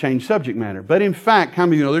think he's changed subject matter. But in fact, how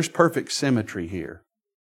many of you know there's perfect symmetry here?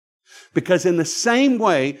 Because in the same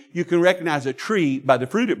way you can recognize a tree by the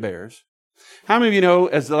fruit it bears, how many of you know,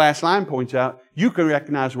 as the last line points out, you can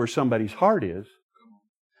recognize where somebody's heart is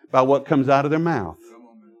by what comes out of their mouth?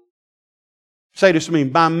 Say this to me,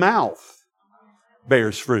 my mouth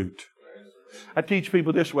bears fruit. I teach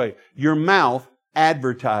people this way. Your mouth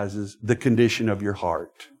advertises the condition of your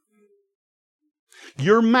heart.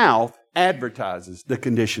 Your mouth advertises the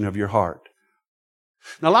condition of your heart.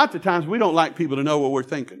 Now, lots of times we don't like people to know what we're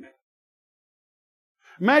thinking.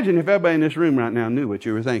 Imagine if everybody in this room right now knew what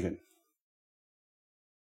you were thinking.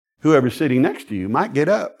 Whoever's sitting next to you might get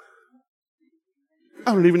up.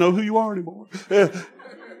 I don't even know who you are anymore.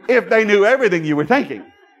 If they knew everything you were thinking.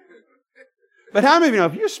 But how many of you know,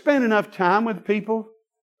 if you spend enough time with people,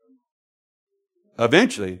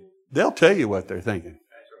 eventually they'll tell you what they're thinking.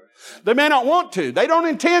 They may not want to. They don't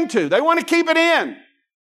intend to. They want to keep it in.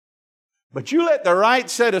 But you let the right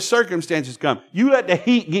set of circumstances come. You let the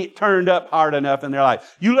heat get turned up hard enough in their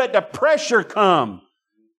life. You let the pressure come.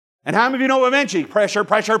 And how many of you know eventually, pressure.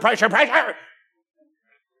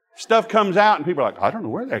 Stuff comes out and people are like, I don't know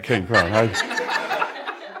where that came from.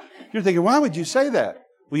 You're thinking, why would you say that?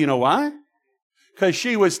 Well, you know why? Because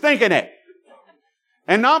she was thinking it.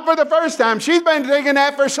 And not for the first time. She's been thinking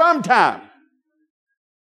that for some time.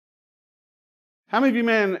 How many of you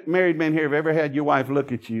married men here have ever had your wife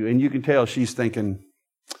look at you and you can tell she's thinking,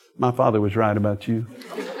 my father was right about you?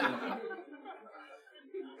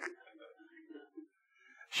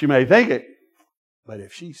 She may think it, but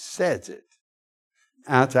if she says it,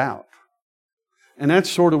 that's out. And that's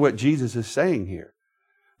sort of what Jesus is saying here.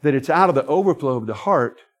 That it's out of the overflow of the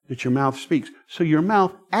heart that your mouth speaks. So your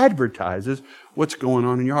mouth advertises what's going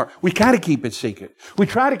on in your heart. We try to keep it secret. We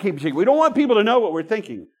don't want people to know what we're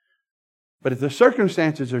thinking. But if the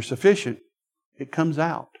circumstances are sufficient, it comes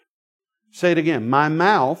out. Say it again. My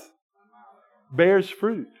mouth bears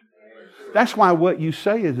fruit. That's why what you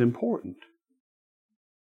say is important.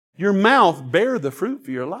 Your mouth bear the fruit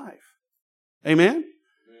for your life. Amen?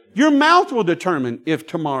 Your mouth will determine if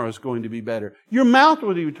tomorrow is going to be better. Your mouth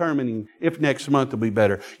will be determining if next month will be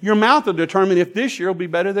better. Your mouth will determine if this year will be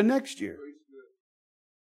better than next year.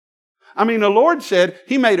 I mean, the Lord said,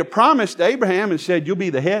 He made a promise to Abraham and said, you'll be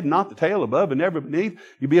the head, not the tail, above and never beneath.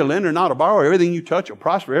 You'll be a lender, not a borrower. Everything you touch will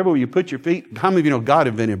prosper. Everywhere you put your feet. How many of you know God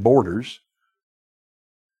invented borders?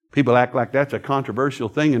 People act like that's a controversial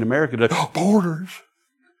thing in America today. Oh, borders.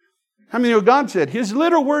 How many know God said His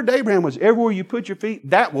literal word to Abraham was, everywhere you put your feet,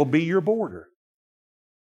 that will be your border.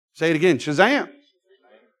 Say it again, Shazam.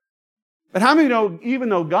 But how many know, even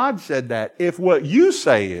though God said that, if what you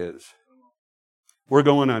say is, we're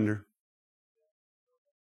going under.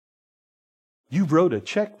 You wrote a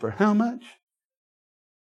check for how much?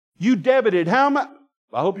 You debited how much?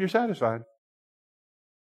 I hope you're satisfied.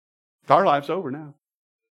 Our life's over now.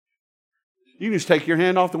 You can just take your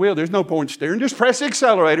hand off the wheel. There's no point steering. Just press the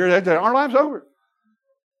accelerator. Our life's over.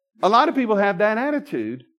 A lot of people have that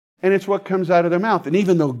attitude, and it's what comes out of their mouth. And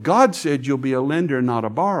even though God said you'll be a lender, not a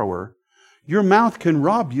borrower, your mouth can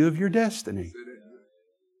rob you of your destiny.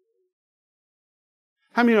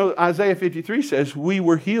 How many know Isaiah 53 says, we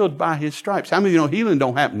were healed by His stripes? How many of you know healing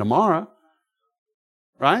don't happen tomorrow?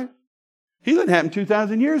 Right? Healing happened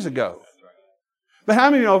 2,000 years ago. But how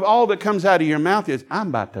many of you know if all that comes out of your mouth is, I'm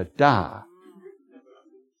about to die?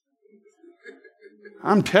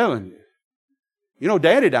 I'm telling you. You know,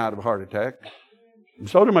 Daddy died of a heart attack. And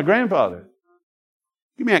so did my grandfather.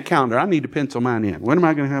 Give me that calendar. I need to pencil mine in. When am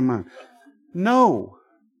I going to have mine? No.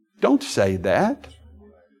 Don't say that.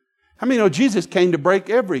 How many know Jesus came to break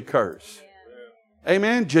every curse?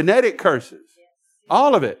 Amen? Genetic curses.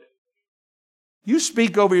 All of it. You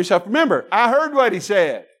speak over yourself. Remember, I heard what He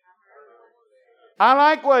said. I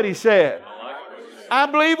like what He said. I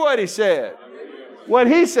believe what He said. What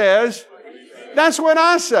He says, that's what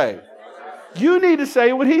I say. You need to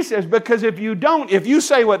say what He says, because if you don't, if you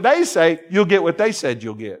say what they say, you'll get what they said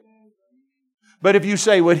you'll get. But if you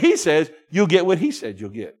say what He says, you'll get what He said you'll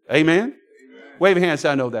get. Amen? Wave your hand and say,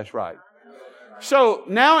 I know that's right. So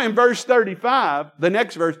now in verse 35, the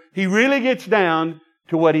next verse, he really gets down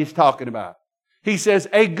to what he's talking about. He says,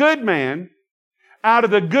 a good man out of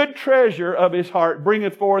the good treasure of his heart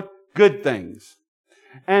bringeth forth good things.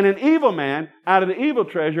 And an evil man out of the evil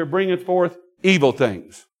treasure bringeth forth evil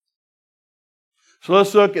things. So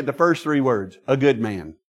let's look at the first three words, a good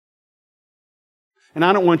man. And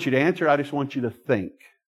I don't want you to answer, I just want you to think.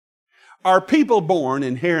 Are people born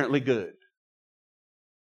inherently good?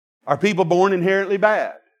 Are people born inherently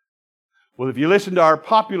bad? Well, if you listen to our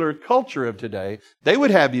popular culture of today, they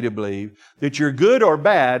would have you to believe that you're good or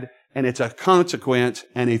bad, and it's a consequence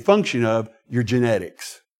and a function of your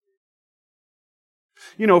genetics.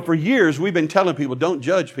 You know, for years we've been telling people, don't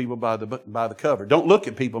judge people by the cover. Don't look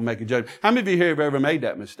at people and make a judgment. How many of you here have ever made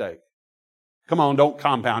that mistake? Come on, don't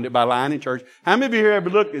compound it by lying in church. How many of you here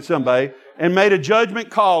ever looked at somebody and made a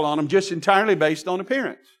judgment call on them just entirely based on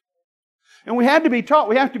appearance? And we had to be taught,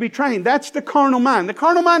 we have to be trained. That's the carnal mind. The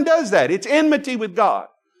carnal mind does that. It's enmity with God.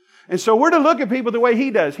 And so we're to look at people the way He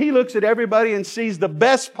does. He looks at everybody and sees the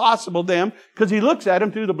best possible them because He looks at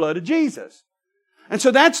them through the blood of Jesus. And so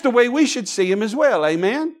that's the way we should see Him as well.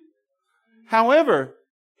 Amen? However,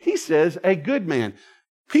 He says a good man.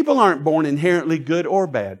 People aren't born inherently good or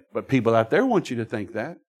bad, but people out there want you to think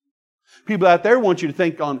that. People out there want you to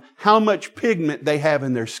think on how much pigment they have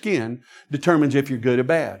in their skin determines if you're good or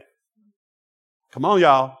bad. Come on,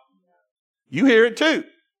 y'all. You hear it too.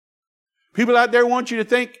 People out there want you to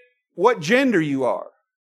think what gender you are.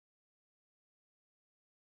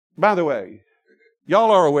 By the way,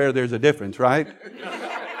 y'all are aware there's a difference, right?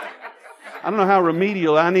 I don't know how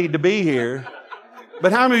remedial I need to be here.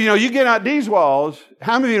 But how many of you know, you get out these walls,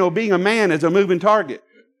 how many of you know being a man is a moving target?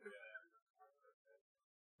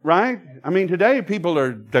 Right? I mean, today people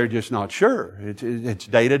they're just not sure. It's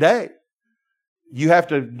day to day. You have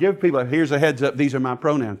to give people, here's a heads up, these are my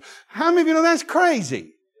pronouns. How many of you know that's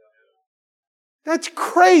crazy? That's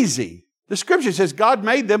crazy. The Scripture says God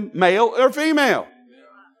made them male or female.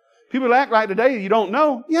 People act like today you don't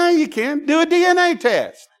know. Yeah, you can. Do a DNA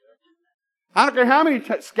test. I don't care how many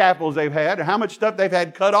scalpels they've had or how much stuff they've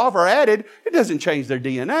had cut off or added. It doesn't change their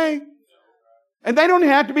DNA. And they don't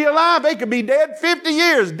have to be alive. They could be dead 50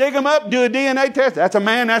 years. Dig them up, do a DNA test. That's a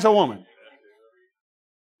man, that's a woman.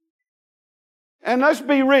 And let's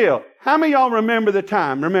be real. How many of y'all remember the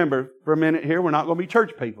time? Remember, for a minute here, we're not going to be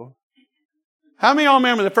church people. How many of y'all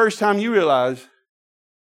remember the first time you realized,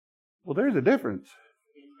 well, there's a difference?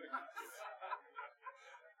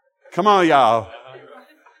 Come on, y'all.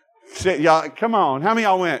 Y'all, come on. How many of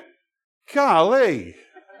y'all went, golly,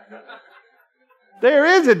 there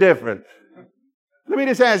is a difference. Let me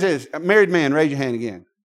just ask this. A married man, raise your hand again.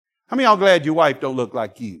 How many of y'all glad your wife don't look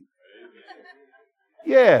like you?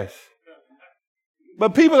 Yes.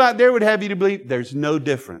 But people out there would have you to believe there's no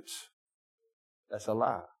difference. That's a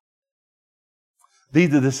lie.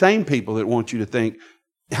 These are the same people that want you to think,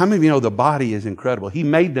 how many of you know the body is incredible? He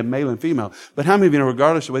made them male and female. But how many of you know,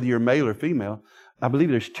 regardless of whether you're male or female, I believe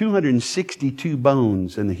there's 262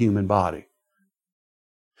 bones in the human body.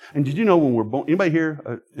 And did you know when we're born, anybody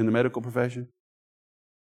here in the medical profession?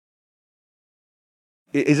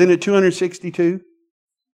 Isn't it 262?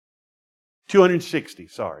 260,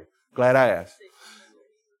 sorry. Glad I asked.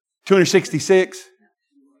 266?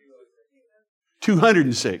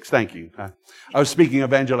 206, thank you. I was speaking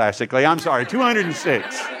evangelistically. I'm sorry,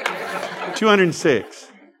 206.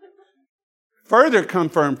 206. Further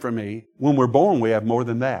confirmed for me, when we're born, we have more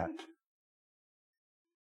than that.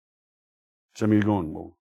 Some of you are going,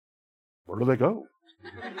 well, where do they go?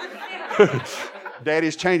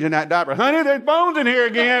 Daddy's changing that diaper. Honey, there's bones in here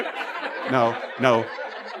again. No.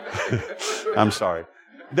 I'm sorry.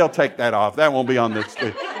 They'll take that off. That won't be on this.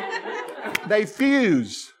 They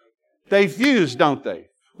fuse. They fuse, don't they?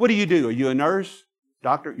 What do? Are you a nurse?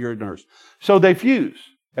 Doctor? You're a nurse. So they fuse.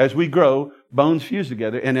 As we grow, bones fuse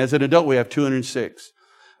together. And as an adult, we have 206.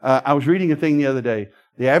 I was reading a thing the other day.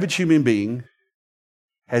 The average human being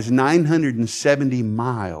has 970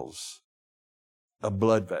 miles of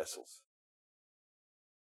blood vessels.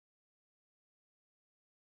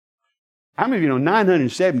 How many of you know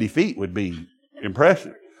 970 feet would be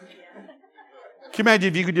impressive? Can you imagine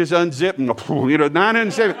if you could just unzip and go,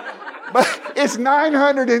 970. But it's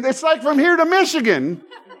 900, and it's like from here to Michigan.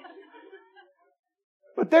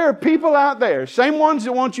 But there are people out there, same ones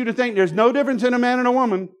that want you to think there's no difference in a man and a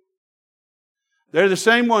woman. They're the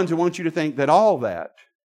same ones that want you to think that all that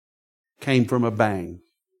came from a bang.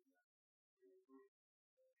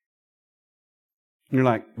 And you're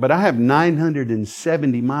like, but I have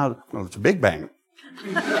 970 miles. Well, it's a big bang.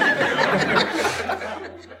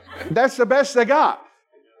 That's the best they got.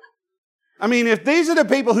 I mean, if these are the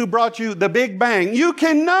people who brought you the Big Bang, you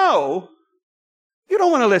can know. You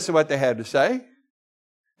don't want to listen to what they have to say.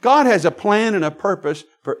 God has a plan and a purpose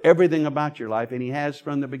for everything about your life, and He has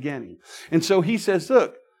from the beginning. And so He says,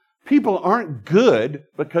 look, people aren't good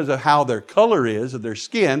because of how their color is, of their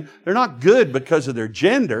skin. They're not good because of their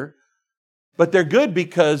gender, but they're good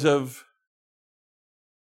because of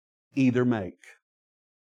either make.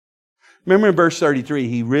 Remember in verse 33,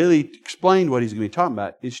 He really explained what He's going to be talking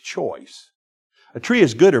about, is choice. A tree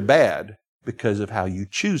is good or bad because of how you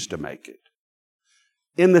choose to make it.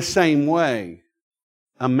 In the same way,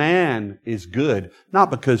 a man is good,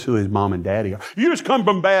 not because who his mom and daddy are. You just come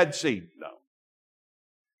from bad seed. No.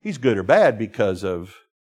 He's good or bad because of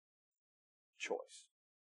choice.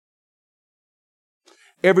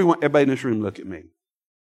 Everybody in this room, look at me.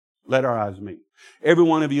 Let our eyes meet. Every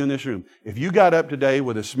one of you in this room, if you got up today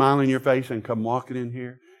with a smile on your face and come walking in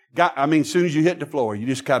here, as soon as you hit the floor, you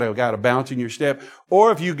just kind of got a bounce in your step.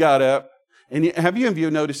 Or if you got up, and have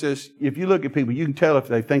you noticed this? If you look at people, you can tell if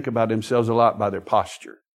they think about themselves a lot by their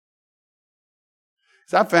posture.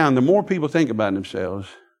 Because I found the more people think about themselves,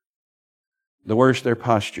 the worse their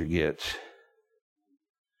posture gets.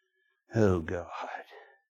 Oh, God.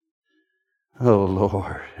 Oh,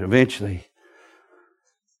 Lord. Eventually,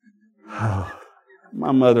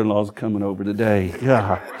 my mother-in-law's coming over today.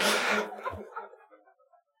 God.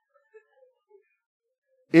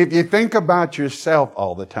 If you think about yourself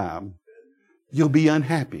all the time, you'll be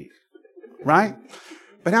unhappy, right?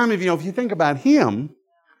 But how many of you know if you think about Him,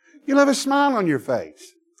 you'll have a smile on your face.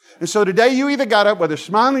 And so today you either got up with a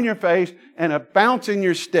smile on your face and a bounce in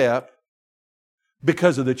your step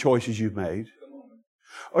because of the choices you've made,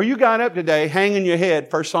 or you got up today hanging your head.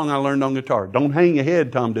 First song I learned on guitar. Don't hang your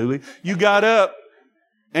head, Tom Dooley. You got up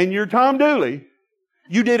and you're Tom Dooley.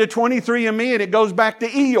 You did a 23andMe and it goes back to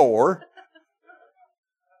Eeyore.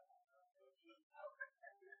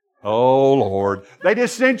 Oh, Lord. They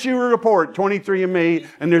just sent you a report, 23andMe,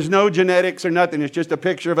 and there's no genetics or nothing. It's just a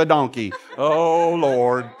picture of a donkey. Oh,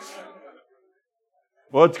 Lord.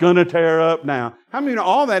 What's going to tear up now? How many know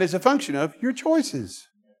all that is a function of your choices?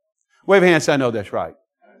 Wave a hand, say, I know that's right.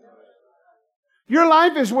 Your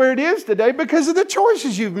life is where it is today because of the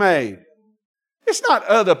choices you've made. It's not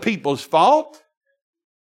other people's fault.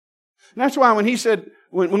 And that's why when he said,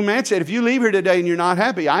 when man said, if you leave here today and you're not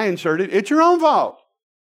happy, I inserted, it's your own fault.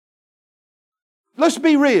 Let's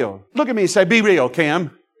be real. Look at me and say, be real,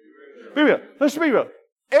 Cam. Be real. Let's be real.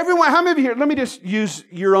 Everyone, how many of you here, let me just use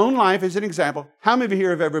your own life as an example. How many of you here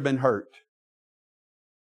have ever been hurt?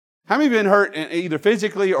 How many of you have been hurt either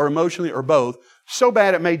physically or emotionally or both, so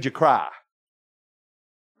bad it made you cry?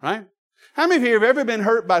 Right? How many of you have ever been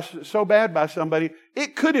hurt so bad by somebody,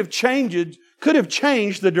 it could have changed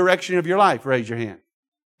the direction of your life? Raise your hand.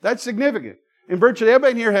 That's significant. And virtually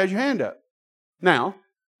everybody in here has your hand up. Now,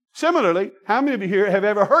 similarly, how many of you here have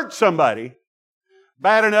ever hurt somebody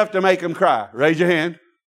bad enough to make them cry? Raise your hand.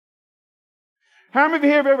 How many of you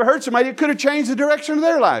here have ever hurt somebody that could have changed the direction of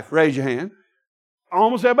their life? Raise your hand.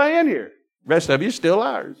 Almost everybody in here. Rest of you still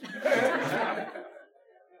liars.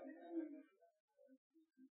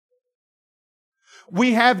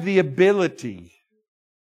 We have the ability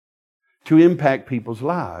to impact people's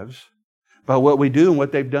lives by what we do and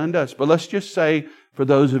what they've done to us. But let's just say, for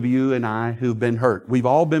those of you and I who've been hurt, we've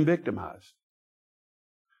all been victimized.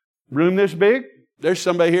 Room this big, there's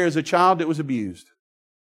somebody here as a child that was abused.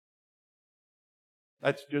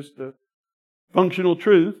 That's just the functional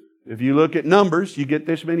truth. If you look at numbers, you get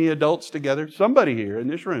this many adults together. Somebody here in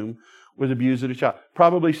this room was abused as a child,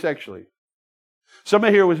 probably sexually.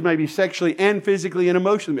 Somebody here was maybe sexually and physically and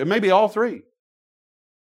emotionally, maybe all three.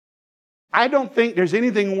 I don't think there's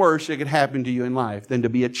anything worse that could happen to you in life than to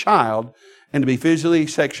be a child and to be physically,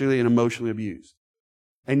 sexually, and emotionally abused.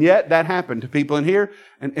 And yet that happened to people in here,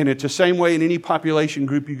 and it's the same way in any population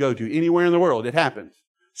group you go to. Anywhere in the world, it happens.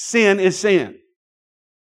 Sin is sin.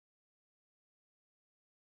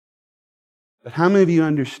 But how many of you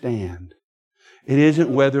understand it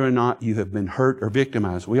isn't whether or not you have been hurt or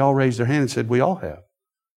victimized? We all raised our hand and said, we all have.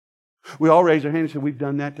 We all raised our hand and said, we've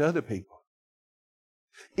done that to other people.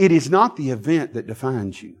 It is not the event that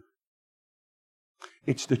defines you.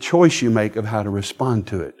 It's the choice you make of how to respond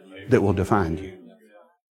to it that will define you.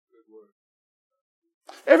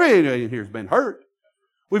 Everybody in here has been hurt.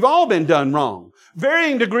 We've all been done wrong.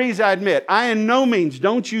 Varying degrees, I admit. I in no means,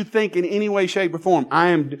 don't you think in any way, shape, or form, I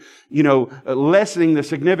am, lessening the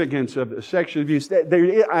significance of sexual abuse.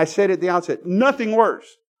 I said at the outset, nothing worse.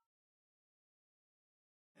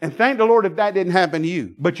 And thank the Lord if that didn't happen to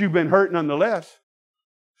you. But you've been hurt nonetheless.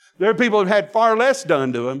 There are people who have had far less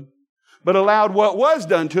done to them, but allowed what was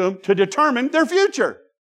done to them to determine their future.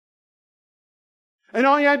 And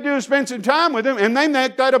all you have to do is spend some time with them, and they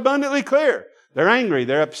make that abundantly clear. They're angry.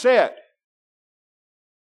 They're upset.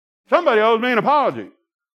 Somebody owes me an apology.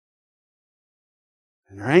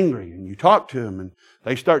 And they're angry, and you talk to them, and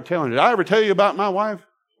they start telling, did I ever tell you about my wife?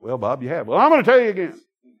 Well, Bob, you have. Well, I'm going to tell you again.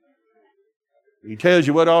 He tells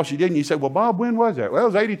you what all she did, and you say, well, Bob, when was that? Well, it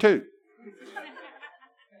was 82.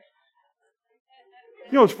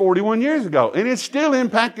 It's 41 years ago, and it's still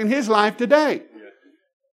impacting his life today.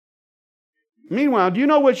 Meanwhile, do you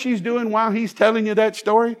know what she's doing while he's telling you that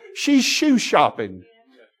story? She's shoe shopping.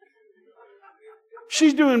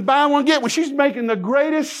 She's doing buy one, get one. She's making the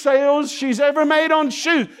greatest sales she's ever made on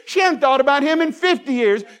shoes. She hadn't thought about him in 50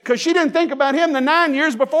 years because she didn't think about him the 9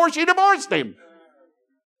 years before she divorced him.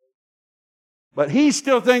 But he's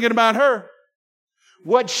still thinking about her.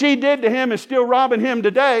 What she did to him is still robbing him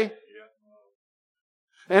today.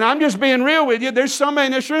 And I'm just being real with you. There's somebody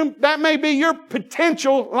in this room, that may be your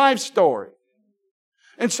potential life story.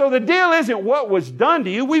 And so the deal isn't what was done to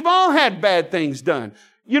you. We've all had bad things done.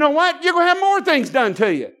 You know what? You're going to have more things done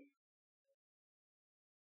to you.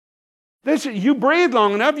 You breathe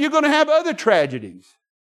long enough, you're going to have other tragedies.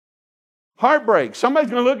 Heartbreak.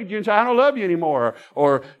 Somebody's going to look at you and say, I don't love you anymore.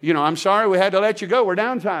 Or, I'm sorry we had to let you go. We're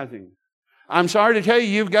downsizing. I'm sorry to tell you,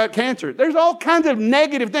 you've got cancer. There's all kinds of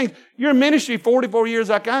negative things. You're in ministry 44 years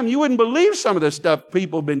like I am. You wouldn't believe some of the stuff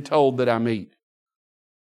people have been told that I meet.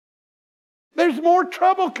 There's more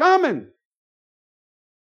trouble coming.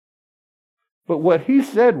 But what he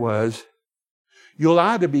said was, you'll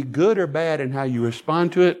either be good or bad in how you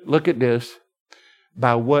respond to it. Look at this.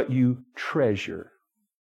 By what you treasure.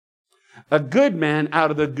 A good man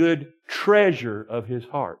out of the good treasure of his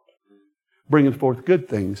heart bringeth forth good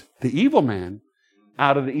things. The evil man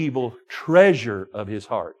out of the evil treasure of his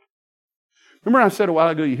heart. Remember I said a while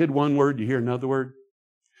ago, you hear one word, you hear another word.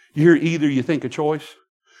 You hear either, you think a choice.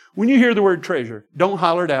 When you hear the word treasure, don't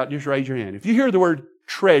holler it out, just raise your hand. If you hear the word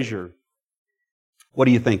treasure, what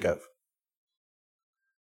do you think of?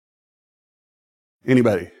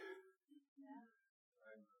 Anybody?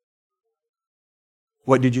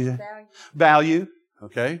 What did you say? Value.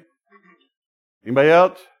 Okay. Anybody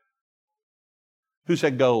else? Who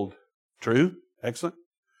said gold? True. Excellent.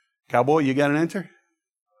 Cowboy, you got an answer?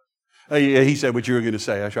 Oh, yeah, he said what you were going to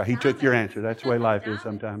say. That's right. He took your answer. That's the way life is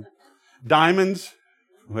sometimes. Diamonds.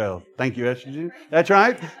 Well, thank you, estrogen. That's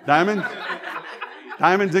right. Diamonds.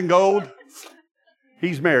 Diamonds and gold.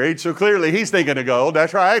 He's married, so clearly he's thinking of gold.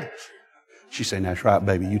 That's right. She's saying, that's right,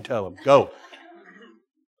 baby. You tell him. Go.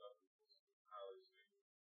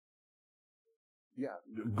 Yeah.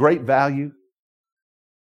 Great value.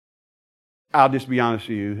 I'll just be honest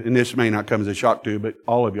with you, and this may not come as a shock to you, but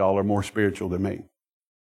all of y'all are more spiritual than me.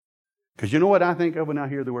 Because you know what I think of when I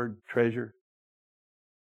hear the word treasure?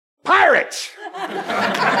 Pirates!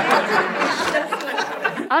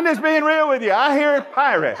 I'm just being real with you. I hear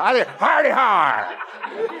pirate. I hear hardy-har.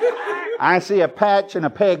 I see a patch and a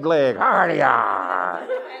peg leg. Hardy-har.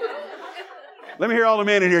 Let me hear all the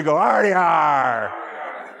men in here go, hardy-har.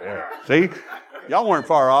 Yeah. See? Y'all weren't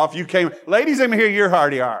far off. You came. Ladies, let me hear your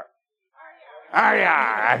hardy-har.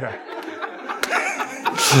 Hardy-har.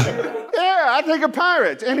 Yeah, I think of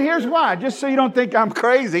pirates. And here's why. Just so you don't think I'm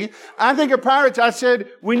crazy. I think of pirates, I said,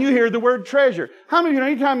 when you hear the word treasure. How many of you know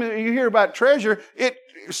anytime you hear about treasure, it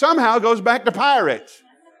somehow goes back to pirates?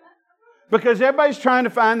 Because everybody's trying to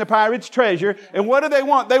find the pirate's treasure. And what do they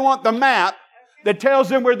want? They want the map that tells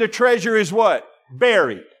them where the treasure is what?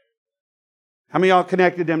 Buried. How many of y'all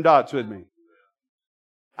connected them dots with me?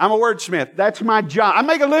 I'm a wordsmith. That's my job. I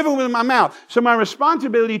make a living with my mouth. So my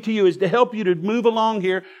responsibility to you is to help you to move along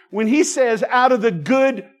here. When he says out of the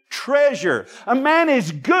good treasure, a man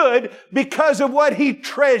is good because of what he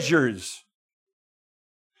treasures.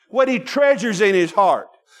 What he treasures in his heart.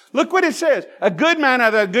 Look what it says. A good man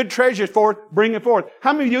out of a good treasure forth, bring it forth.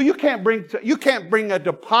 How many of you can't bring a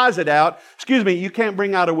deposit out. You can't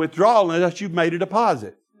bring out a withdrawal unless you've made a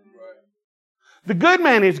deposit. The good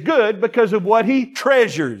man is good because of what he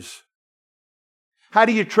treasures. How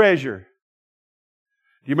do you treasure?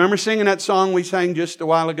 Do you remember singing that song we sang just a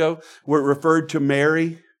while ago where it referred to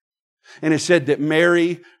Mary? And it said that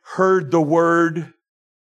Mary heard the word.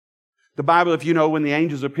 The Bible, if you know, when the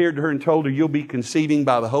angels appeared to her and told her, you'll be conceiving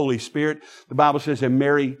by the Holy Spirit, the Bible says that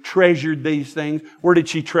Mary treasured these things. Where did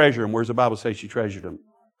she treasure them? Where does the Bible say she treasured them?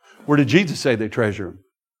 Where did Jesus say they treasure them?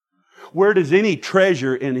 Where does any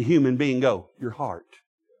treasure in a human being go? Your heart.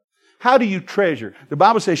 How do you treasure? The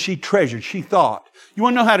Bible says she treasured. She thought. You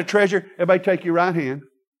want to know how to treasure? Everybody take your right hand.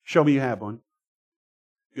 Show me you have one.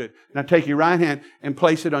 Good. Now take your right hand and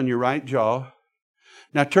place it on your right jaw.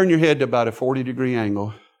 Now turn your head to about a 40-degree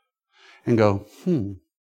angle and go,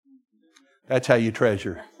 That's how you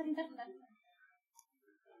treasure.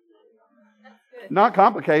 Not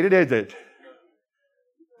complicated, is it?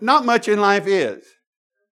 Not much in life is.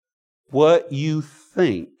 What you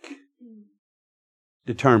think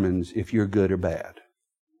determines if you're good or bad.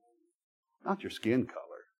 Not your skin color.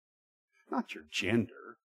 Not your gender.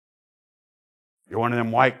 You're one of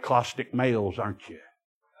them white caustic males, aren't you?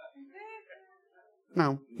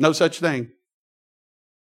 No such thing.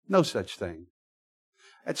 No such thing.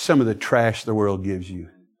 That's some of the trash the world gives you.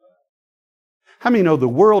 How many know the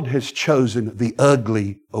world has chosen the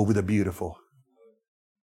ugly over the beautiful?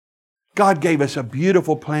 God gave us a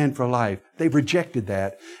beautiful plan for life. They've rejected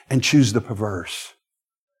that and choose the perverse.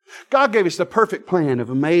 God gave us the perfect plan of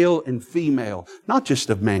a male and female, not just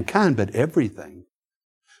of mankind, but everything.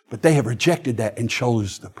 But they have rejected that and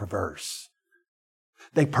chose the perverse.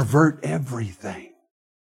 They pervert everything.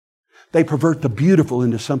 They pervert the beautiful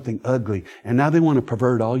into something ugly. And now they want to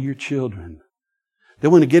pervert all your children. They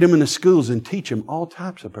want to get them in the schools and teach them all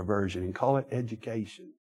types of perversion and call it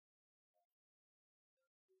education.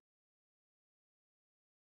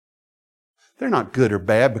 They're not good or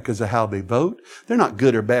bad because of how they vote. They're not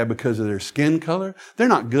good or bad because of their skin color. They're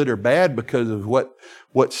not good or bad because of what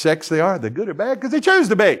sex they are. They're good or bad because they chose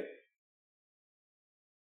to be.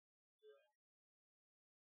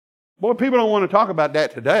 Boy, people don't want to talk about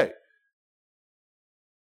that today.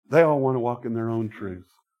 They all want to walk in their own truth.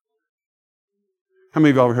 How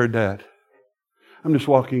many of y'all ever heard that? I'm just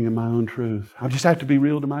walking in my own truth. I just have to be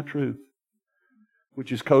real to my truth.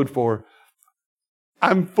 Which is code for,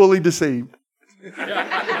 I'm fully deceived. You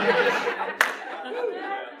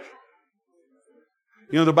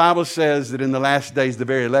know, the Bible says that in the last days the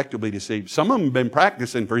very elect will be deceived. Some of them have been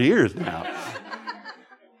practicing for years now.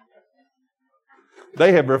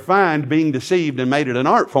 They have refined being deceived and made it an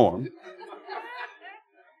art form.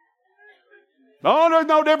 Oh, there's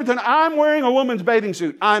no difference in I'm wearing a woman's bathing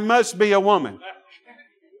suit. I must be a woman.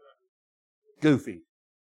 Goofy.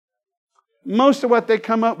 Most of what they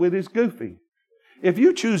come up with is goofy. If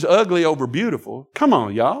you choose ugly over beautiful, come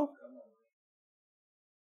on, y'all.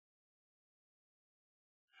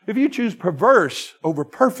 If you choose perverse over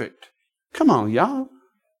perfect, come on, y'all.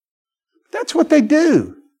 That's what they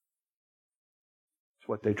do. It's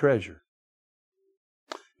what they treasure.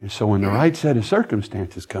 And so when the right set of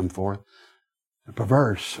circumstances come forth, the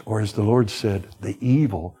perverse, or as the Lord said, the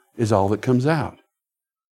evil is all that comes out.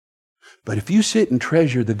 But if you sit and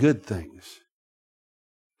treasure the good things,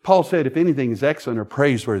 Paul said, if anything is excellent or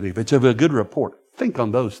praiseworthy, if it's of a good report, think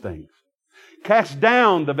on those things. Cast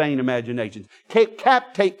down the vain imaginations. Take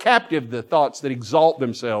captive the thoughts that exalt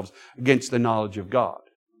themselves against the knowledge of God.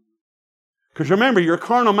 Because remember, your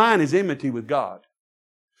carnal mind is enmity with God.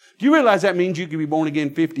 Do you realize that means you can be born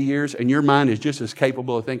again 50 years and your mind is just as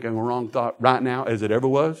capable of thinking a wrong thought right now as it ever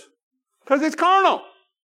was? Because it's carnal.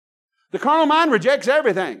 The carnal mind rejects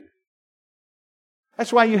everything.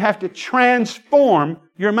 That's why you have to transform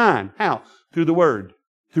your mind. How? Through the Word.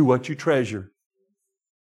 Through what you treasure.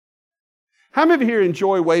 How many of you here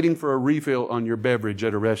enjoy waiting for a refill on your beverage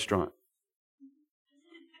at a restaurant?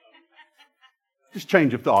 Just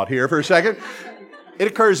change of thought here for a second. It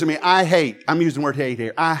occurs to me, I'm using the word hate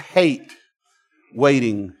here, I hate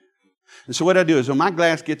waiting. And so what I do is when my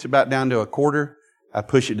glass gets about down to a quarter, I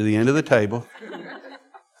push it to the end of the table.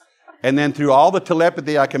 And then through all the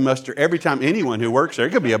telepathy I can muster, every time anyone who works there, it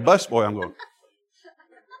could be a busboy, I'm going.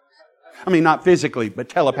 I mean, not physically, but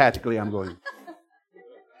telepathically I'm going.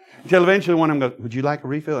 Until eventually one of them goes, would you like a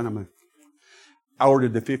refill? And I'm like, I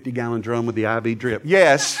ordered the 50-gallon drum with the IV drip.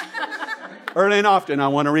 Yes. Early and often I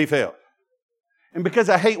want a refill. And because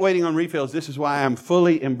I hate waiting on refills, this is why I'm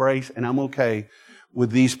fully embraced and I'm okay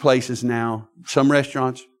with these places now. Some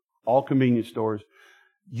restaurants, all convenience stores.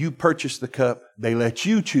 You purchase the cup. They let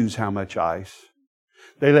you choose how much ice.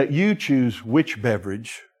 They let you choose which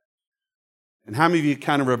beverage. And how many of you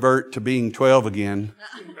kind of revert to being 12 again?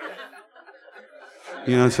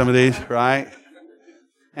 You know, some of these, right?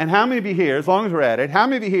 And how many of you here, as long as we're at it, how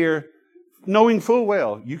many of you here, knowing full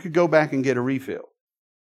well, you could go back and get a refill?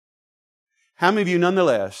 How many of you,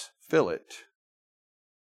 nonetheless, fill it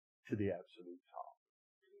to the absolute top?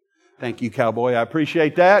 Thank you, cowboy. I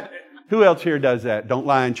appreciate that. Who else here does that? Don't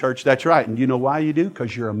lie in church. That's right. And you know why you do?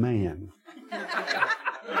 Because you're a man.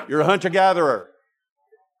 You're a hunter-gatherer.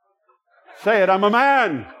 Say it, I'm a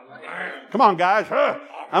man. Come on, guys.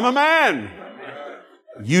 I'm a man.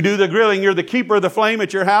 You do the grilling. You're the keeper of the flame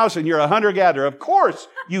at your house, and you're a hunter-gatherer. Of course,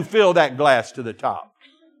 you fill that glass to the top.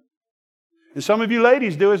 And some of you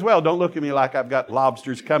ladies do as well. Don't look at me like I've got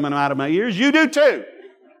lobsters coming out of my ears. You do too.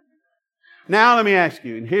 Now let me ask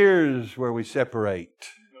you, and here's where we separate.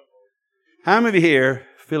 How many of you here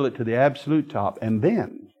fill it to the absolute top and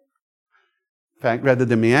then, in fact, rather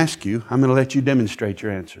than me ask you, I'm going to let you demonstrate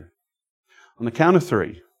your answer. On the count of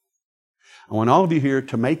 3, I want all of you here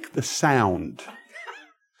to make the sound.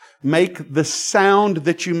 Make the sound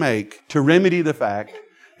that you make to remedy the fact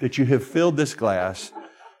that you have filled this glass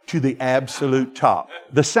to the absolute top.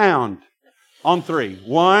 The sound on 3.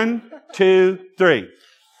 1, 2, 3.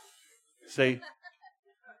 See?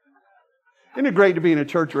 Isn't it great to be in a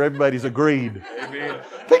church where everybody's agreed? Amen.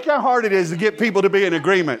 Think how hard it is to get people to be in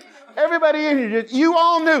agreement. Everybody in here, you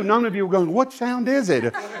all knew. None of you were going, what sound is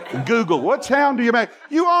it? Google, what sound do you make?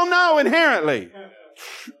 You all know inherently.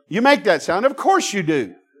 You make that sound. Of course you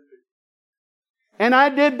do. And I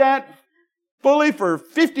did that fully for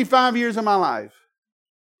 55 years of my life.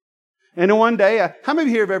 And then one day, how many of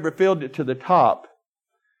you here have ever filled it to the top?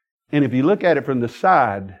 And if you look at it from the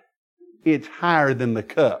side, it's higher than the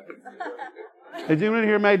cup. Has anyone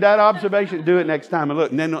here made that observation? Do it next time and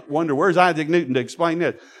look. And then wonder, where's Isaac Newton to explain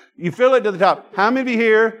this? You fill it to the top. How many of you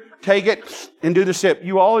here take it and do the sip?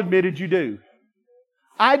 You all admitted you do.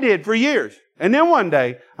 I did for years. And then one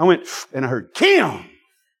day, I went and I heard, Kim!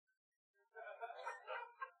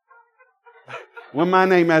 When my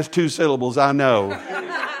name has 2 syllables, I know.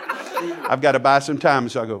 I've got to buy some time.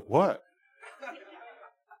 So I go, what?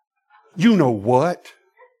 You know what?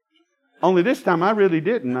 Only this time I really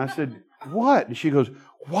didn't. I said, what? And she goes,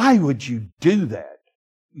 why would you do that?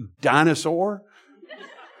 You dinosaur?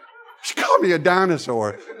 She called me a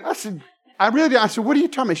dinosaur. I said, I said, what are you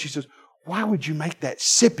talking about? She says, why would you make that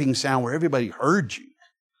sipping sound where everybody heard you?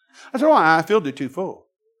 I said, why? I filled it too full.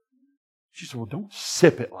 She said, well, don't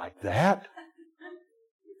sip it like that.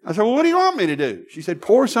 I said, well, what do you want me to do? She said,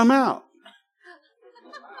 pour some out.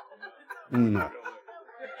 No.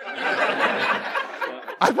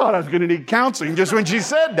 I thought I was going to need counseling just when she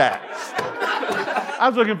said that. I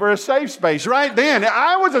was looking for a safe space right then.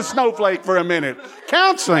 I was a snowflake for a minute.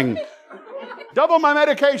 Counseling. Double my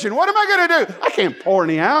medication. What am I going to do? I can't pour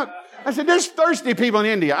any out. I said, there's thirsty people in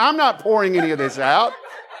India. I'm not pouring any of this out.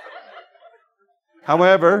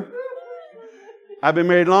 However, I've been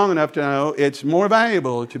married long enough to know it's more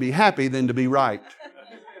valuable to be happy than to be right.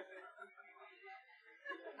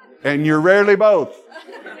 And you're rarely both.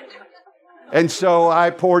 And so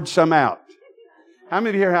I poured some out. How many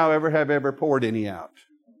of you here, however, have ever poured any out?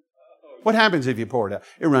 What happens if you pour it out?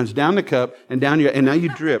 It runs down the cup and down and now you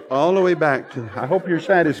drip all the way back to, I hope you're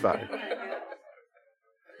satisfied.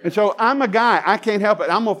 And so I'm a guy, I can't help it.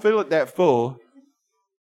 I'm going to fill it that full.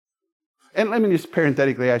 And let me just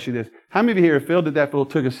parenthetically ask you this. How many of you here filled it that full,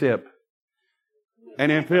 took a sip,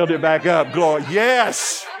 and then filled it back up? Glory.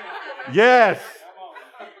 Yes. Yes.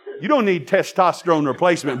 You don't need testosterone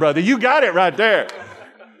replacement, brother. You got it right there.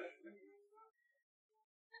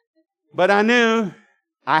 But I knew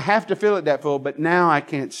I have to fill it that full, but now I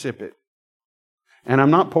can't sip it. And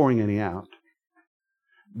I'm not pouring any out.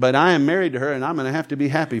 But I am married to her, and I'm going to have to be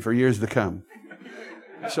happy for years to come.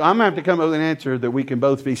 So I'm going to have to come up with an answer that we can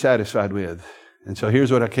both be satisfied with. And so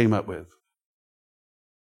here's what I came up with.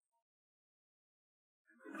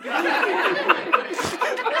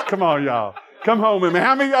 Come on, y'all. Come home with me.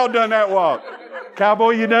 How many of y'all done that walk?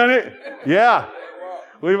 Cowboy, you done it? Yeah.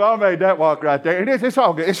 We've all made that walk right there. It's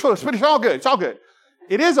all good. It's all good. It's all good.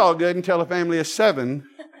 It is all good until a family of 7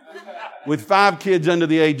 with 5 kids under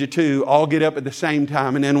the age of 2 all get up at the same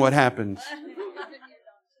time, and then what happens?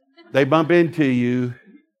 They bump into you,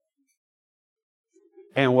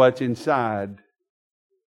 and what's inside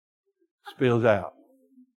spills out.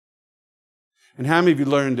 And how many of you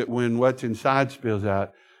learned that when what's inside spills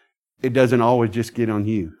out, it doesn't always just get on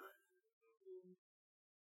you?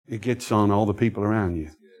 It gets on all the people around you.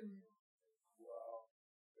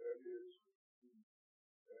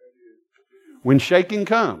 When shaking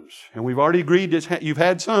comes, and we've already agreed you've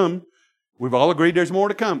had some, we've all agreed there's more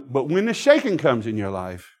to come. But when the shaking comes in your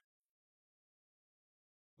life,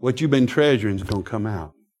 what you've been treasuring is going to come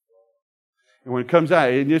out. And when it comes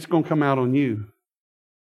out, it's just going to come out on you.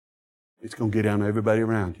 It's going to get on everybody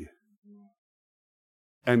around you.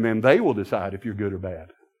 And then they will decide if you're good or bad.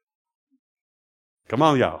 Come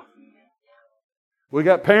on, y'all. We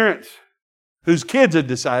got parents whose kids have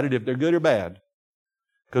decided if they're good or bad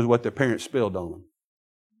because of what their parents spilled on them.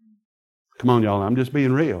 Come on, y'all. I'm just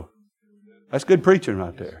being real. That's good preaching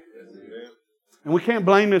right there. And we can't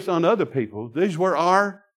blame this on other people. These were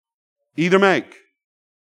our either make.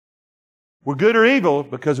 We're good or evil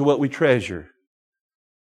because of what we treasure,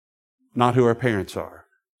 not who our parents are.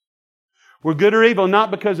 We're good or evil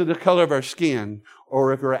not because of the color of our skin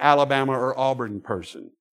or if we're an Alabama or Auburn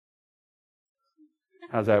person.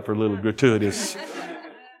 How's that for a little gratuitous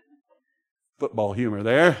football humor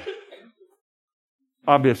there?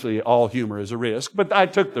 Obviously, all humor is a risk, but I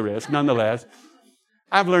took the risk nonetheless.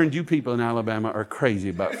 I've learned you people in Alabama are crazy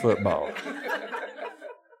about football.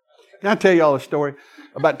 Can I tell you all a story?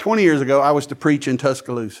 About 20 years ago, I was to preach in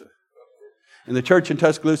Tuscaloosa. And the church in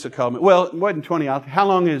Tuscaloosa called me. Well, it wasn't 20. How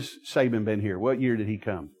long has Saban been here? What year did he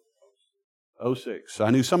come? 06.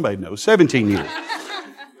 I knew somebody knows. 17 years.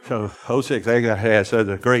 So 06. That's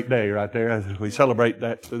a great day right there. We celebrate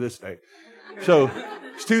that to this day. So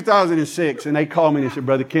it's 2006, and they called me and they said,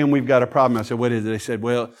 Brother Kim, we've got a problem. I said, what is it? They said,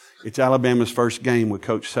 well, it's Alabama's first game with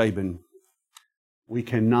Coach Saban. We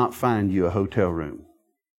cannot find you a hotel room.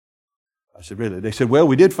 I said, really? They said, well,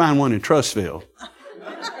 we did find one in Trussville.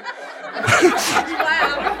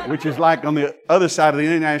 Which is like on the other side of the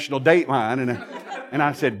international date line. And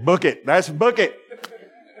I said, book it. Book it.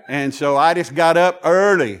 And so I just got up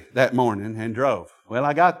early that morning and drove. Well,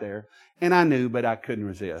 I got there, and I knew, but I couldn't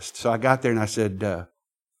resist. So I got there and I said,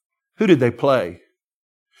 who did they play?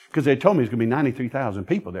 Because they told me there's going to be 93,000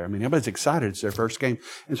 people there. I mean, everybody's excited. It's their first game.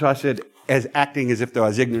 And so I said, acting as if I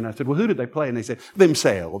was ignorant, I said, well, who did they play? And they said,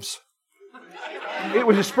 themselves. It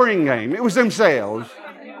was a spring game. It was themselves.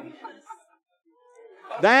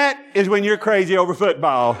 That is when you're crazy over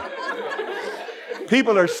football.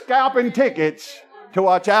 People are scalping tickets to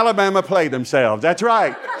watch Alabama play themselves. That's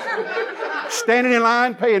right. Standing in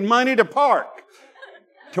line, paying money to park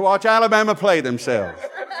to watch Alabama play themselves.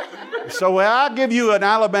 So when I give you an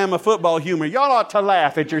Alabama football humor, y'all ought to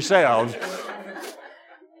laugh at yourselves.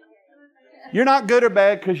 You're not good or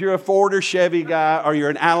bad because you're a Ford or Chevy guy or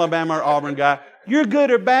you're an Alabama or Auburn guy. You're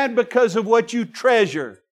good or bad because of what you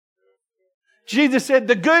treasure. Jesus said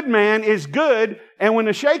the good man is good, and when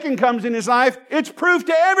the shaking comes in his life, it's proof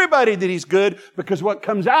to everybody that he's good because what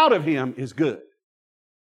comes out of him is good.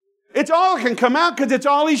 It's all that can come out because it's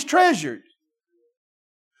all he's treasured.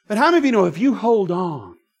 But how many of you know if you hold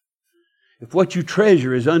on, if what you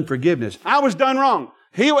treasure is unforgiveness, I was done wrong.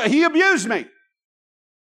 He abused me.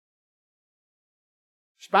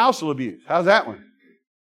 Spousal abuse. How's that one?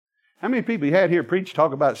 How many people you had here preach,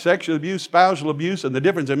 talk about sexual abuse, spousal abuse, and the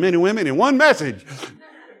difference in men and women in one message?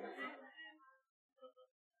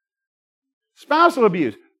 Spousal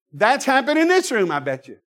abuse. That's happened in this room, I bet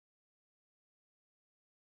you.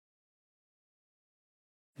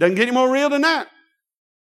 Doesn't get any more real than that.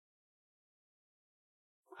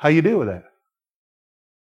 How you deal with that?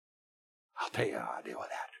 I'll tell you how I deal with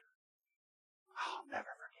that.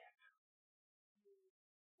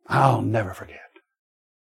 I'll never forget.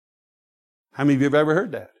 How many of you have ever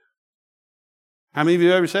heard that? How many of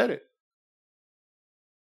you ever said it?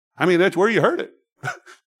 I mean, that's where you heard it.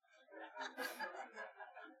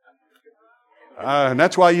 And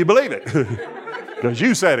that's why you believe it. Because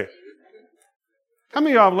you said it. How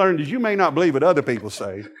many of y'all have learned that you may not believe what other people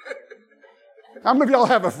say? How many of y'all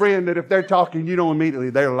have a friend that if they're talking, you know immediately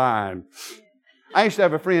they're lying? I used to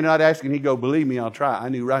have a friend, and I'd ask him, he'd go, believe me, I'll try. I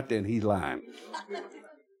knew right then he's lying.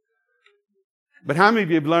 But how many of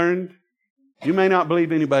you have learned you may not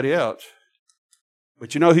believe anybody else,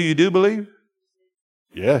 but you know who you do believe?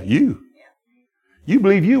 Yeah, you. You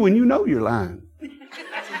believe you when you know you're lying.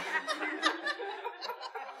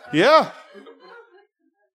 Yeah.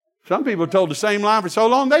 Some people have told the same lie for so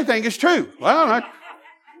long they think it's true. Well, that's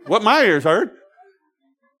what my ears heard.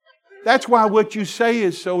 That's why what you say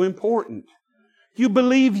is so important. You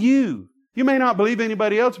believe you. You may not believe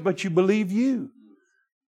anybody else, but you believe you.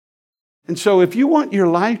 And so if you want your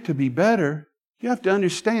life to be better, you have to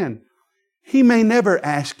understand, He may never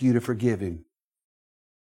ask you to forgive Him.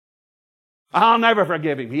 I'll never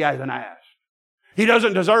forgive Him. He hasn't asked. He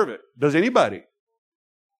doesn't deserve it. Does anybody?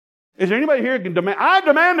 Is there anybody here who can demand, I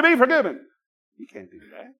demand to be forgiven? You can't do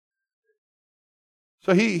that.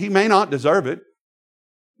 So he may not deserve it.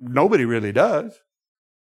 Nobody really does.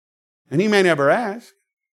 And He may never ask.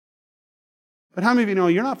 But how many of you know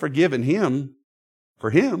you're not forgiving Him for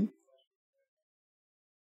Him?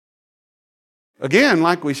 Again,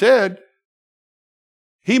 like we said,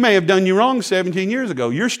 He may have done you wrong 17 years ago.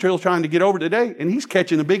 You're still trying to get over today, and He's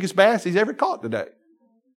catching the biggest bass He's ever caught today.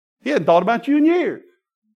 He hadn't thought about you in years.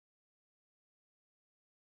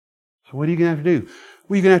 So what are you going to have to do?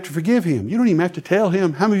 Well, you're going to have to forgive Him. You don't even have to tell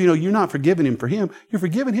Him. How many of you know you're not forgiving Him for Him? You're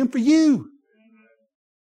forgiving Him for you.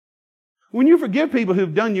 When you forgive people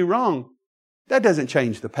who've done you wrong, that doesn't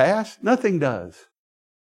change the past. Nothing does.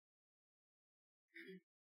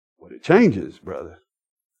 What it changes, brother,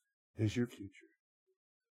 is your future.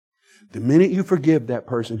 The minute you forgive that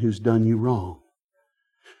person who's done you wrong,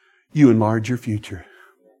 you enlarge your future.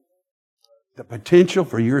 The potential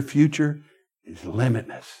for your future is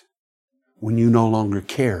limitless when you no longer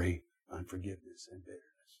carry unforgiveness and bitterness.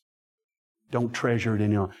 Don't treasure it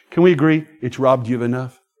any longer. Can we agree it's robbed you of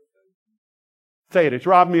enough? Say it, it's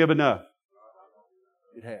robbed me of enough.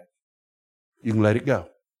 It has. You can let it go.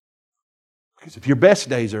 Because if your best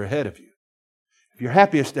days are ahead of you, if your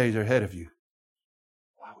happiest days are ahead of you,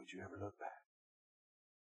 why would you ever look back?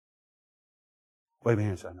 Wave your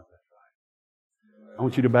hands, I know that's right. I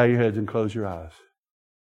want you to bow your heads and close your eyes.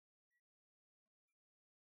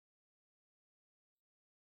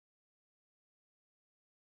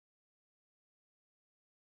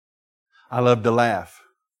 I love to laugh.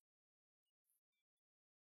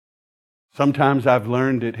 Sometimes I've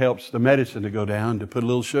learned it helps the medicine to go down to put a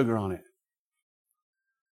little sugar on it.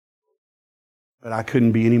 But I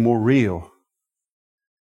couldn't be any more real,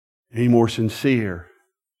 any more sincere.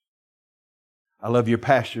 I love your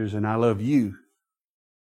pastors and I love you.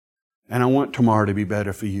 And I want tomorrow to be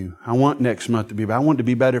better for you. I want next month to be better. I want it to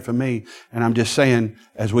be better for me. And I'm just saying,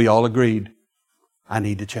 as we all agreed, I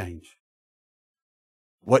need to change.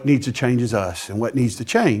 What needs to change is us. And what needs to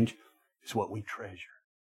change is what we treasure.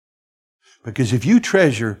 Because if you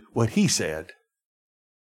treasure what He said,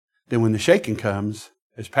 then when the shaking comes,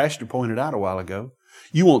 as Pastor pointed out a while ago,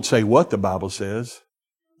 you won't say what the Bible says.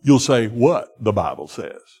 You'll say what the Bible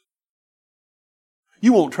says.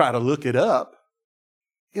 You won't try to look it up.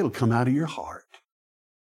 It'll come out of your heart.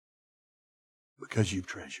 Because you've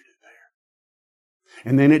treasured it there.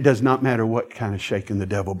 And then it does not matter what kind of shaking the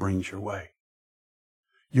devil brings your way.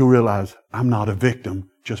 You'll realize I'm not a victim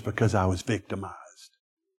just because I was victimized.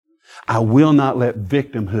 I will not let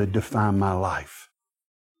victimhood define my life.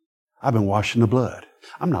 I've been washed in the blood.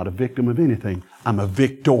 I'm not a victim of anything. I'm a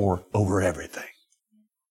victor over everything.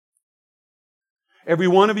 Every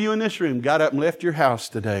one of you in this room got up and left your house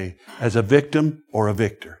today as a victim or a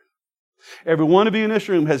victor. Every one of you in this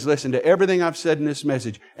room has listened to everything I've said in this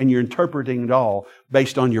message, and you're interpreting it all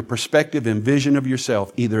based on your perspective and vision of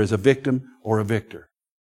yourself, either as a victim or a victor.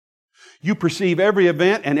 You perceive every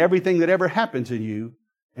event and everything that ever happens in you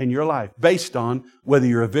in your life based on whether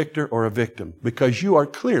you're a victor or a victim, because you are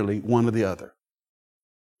clearly one or the other.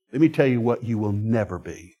 Let me tell you what you will never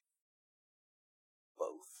be.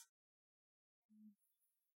 Both.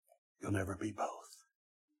 You'll never be both.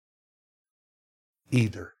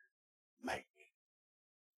 Either make.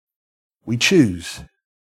 We choose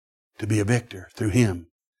to be a victor through Him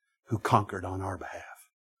who conquered on our behalf.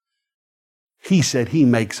 He said He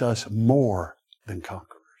makes us more than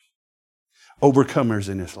conquerors. Overcomers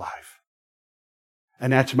in this life.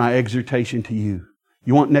 And that's my exhortation to you.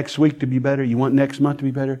 You want next week to be better? You want next month to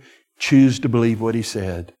be better? Choose to believe what He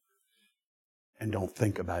said and don't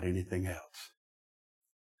think about anything else.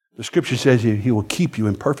 The Scripture says He will keep you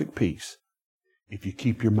in perfect peace if you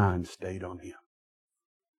keep your mind stayed on Him.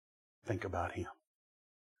 Think about Him.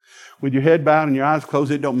 With your head bowed and your eyes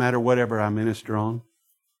closed, it don't matter whatever I minister on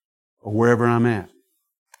or wherever I'm at.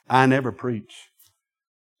 I never preach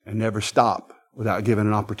and never stop without giving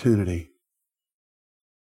an opportunity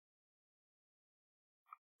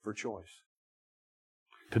for choice.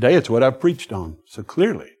 Today it's what I've preached on. So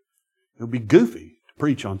clearly, it would be goofy to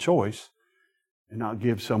preach on choice and not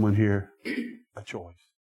give someone here a choice.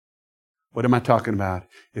 What am I talking about?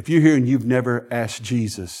 If you're here and you've never asked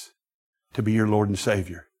Jesus to be your Lord and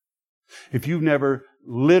Savior, if you've never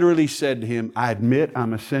literally said to Him, I admit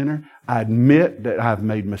I'm a sinner, I admit that I've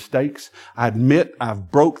made mistakes, I admit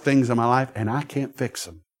I've broke things in my life and I can't fix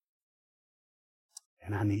them,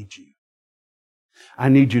 and I need You. I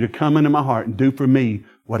need You to come into my heart and do for me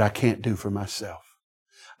what I can't do for myself.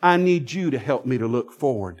 I need You to help me to look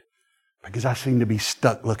forward because I seem to be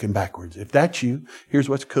stuck looking backwards. If that's you, here's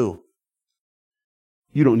what's cool.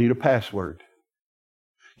 You don't need a password.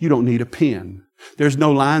 You don't need a pen. There's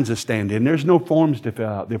no lines to stand in. There's no forms to fill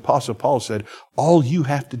out. The Apostle Paul said, all you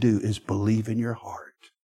have to do is believe in your heart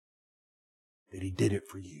that He did it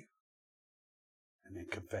for you, and then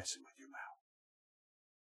confess it with your mouth.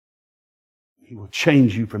 He will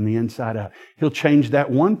change you from the inside out. He'll change that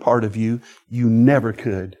one part of you never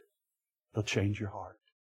could. He'll change your heart.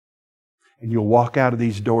 And you'll walk out of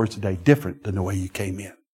these doors today different than the way you came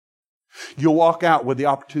in. You'll walk out with the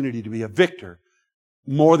opportunity to be a victor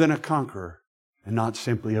more than a conqueror and not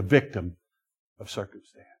simply a victim of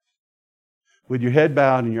circumstance. With your head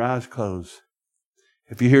bowed and your eyes closed,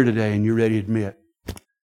 if you're here today and you're ready to admit,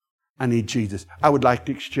 I need Jesus. I would like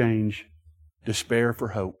to exchange despair for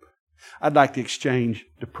hope. I'd like to exchange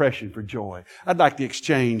depression for joy. I'd like to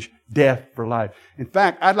exchange death for life. In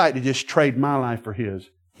fact, I'd like to just trade my life for His,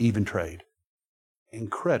 even trade.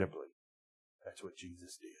 Incredibly, that's what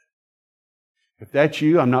Jesus did. If that's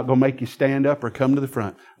you, I'm not going to make you stand up or come to the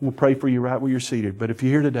front. I'm going to pray for you right where you're seated. But if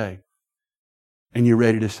you're here today and you're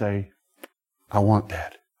ready to say, I want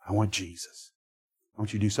that. I want Jesus. I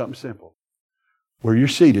want you to do something simple. Where you're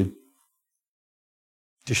seated,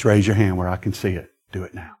 just raise your hand where I can see it. Do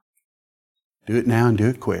it now. Do it now and do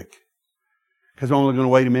it quick. Because I'm only going to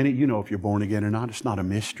wait a minute. You know if you're born again or not. It's not a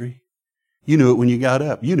mystery. You knew it when you got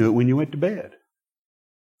up. You knew it when you went to bed.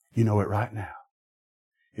 You know it right now.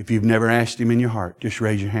 If you've never asked Him in your heart, just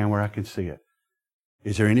raise your hand where I can see it.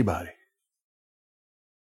 Is there anybody?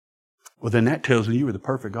 Well, then that tells me you were the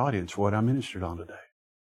perfect audience for what I ministered on today.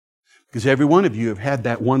 Because every one of you have had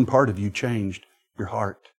that one part of you changed, your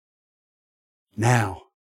heart. Now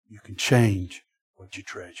you can change what you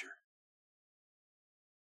treasure.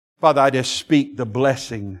 Father, I just speak the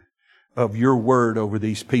blessing of Your Word over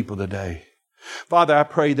these people today. Father, I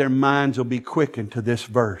pray their minds will be quickened to this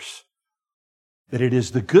verse. That it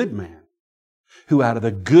is the good man who out of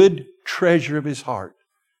the good treasure of his heart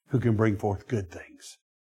who can bring forth good things.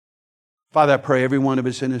 Father, I pray every one of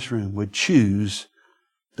us in this room would choose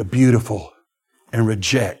the beautiful and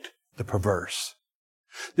reject the perverse.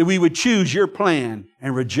 That we would choose Your plan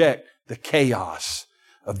and reject the chaos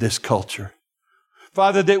of this culture.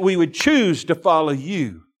 Father, that we would choose to follow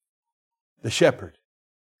You, the shepherd,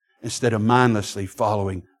 instead of mindlessly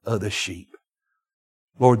following other sheep.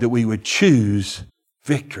 Lord, that we would choose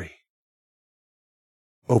victory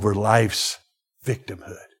over life's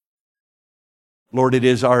victimhood. Lord, it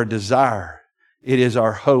is our desire, it is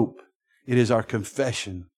our hope, it is our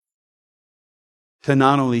confession to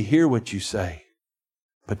not only hear what You say,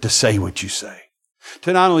 but to say what You say.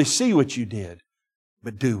 To not only see what You did,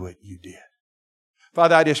 but do what You did.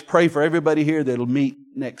 Father, I just pray for everybody here that'll meet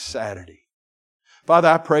next Saturday. Father,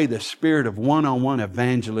 I pray the spirit of one-on-one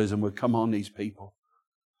evangelism would come on these people.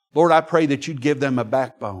 Lord, I pray that You'd give them a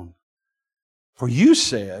backbone. For You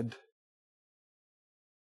said,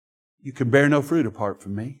 you can bear no fruit apart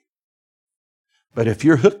from Me. But if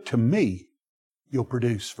you're hooked to Me, you'll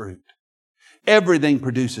produce fruit. Everything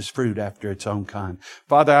produces fruit after its own kind.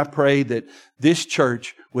 Father, I pray that this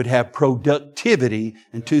church would have productivity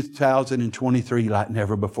in 2023 like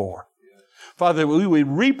never before. Father, we would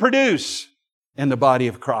reproduce in the body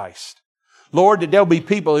of Christ. Lord, that there'll be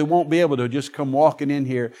people who won't be able to just come walking in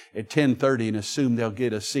here at 10:30 and assume they'll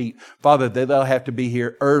get a seat. Father, that they'll have to be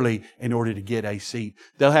here early in order to get a seat.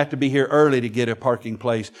 They'll have to be here early to get a parking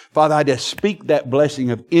place. Father, I just speak that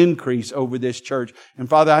blessing of increase over this church. And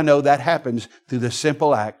Father, I know that happens through the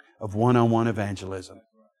simple act of one-on-one evangelism.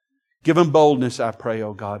 Give them boldness, I pray,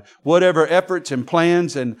 oh God. Whatever efforts and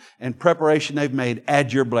plans and preparation they've made,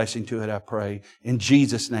 add Your blessing to it, I pray. In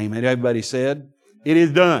Jesus' name. And everybody said, it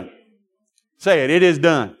is done. Say it. It is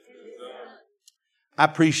done. I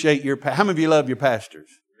appreciate how many of you love your pastors?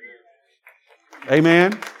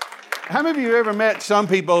 Amen. How many of you ever met some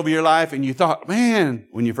people over your life and you thought, man,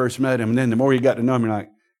 when you first met them, and then the more you got to know them, you're like,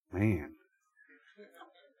 man.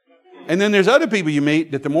 And then there's other people you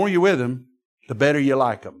meet that the more you're with them, the better you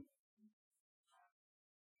like them.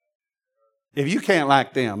 If you can't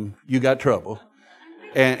like them, you got trouble.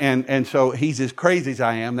 And so he's as crazy as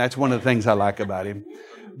I am. That's one of the things I like about him.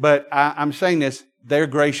 But I'm saying this. They're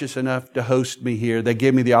gracious enough to host me here. They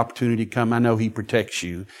give me the opportunity to come. I know he protects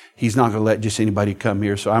you. He's not going to let just anybody come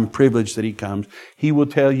here. So I'm privileged that he comes. He will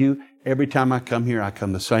tell you every time I come here, I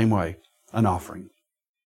come the same way, an offering.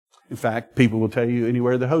 In fact, people will tell you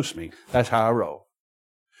anywhere they host me. That's how I roll.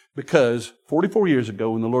 Because 44 years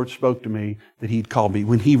ago when the Lord spoke to me that He'd called me,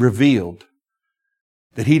 when He revealed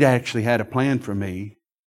that He'd actually had a plan for me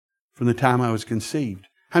from the time I was conceived.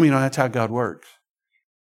 How many know that's how God works?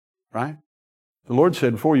 Right? The Lord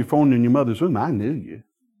said, before you formed in your mother's womb, I knew you.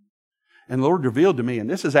 And the Lord revealed to me, and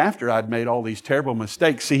this is after I'd made all these terrible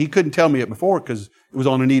mistakes. See, He couldn't tell me it before because it was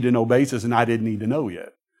on a need-to-know basis, and I didn't need to know yet.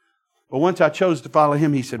 But once I chose to follow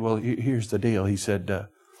Him, He said, well, here's the deal. He said,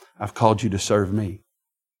 I've called you to serve me.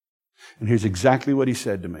 And here's exactly what He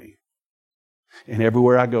said to me. And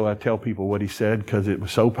everywhere I go, I tell people what He said because it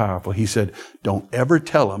was so powerful. He said, don't ever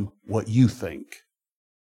tell them what you think.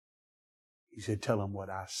 He said, tell them what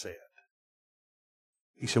I said.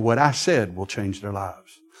 He said, what I said will change their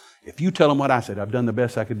lives. If you tell them what I said, I've done the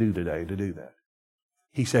best I could do today to do that.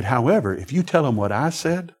 He said, however, if you tell them what I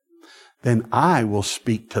said, then I will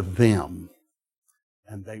speak to them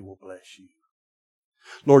and they will bless you.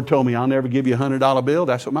 Lord told me, I'll never give you $100 bill.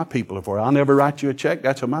 That's what my people are for. I'll never write you a check.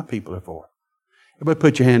 That's what my people are for. Everybody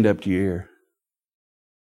put your hand up to your ear.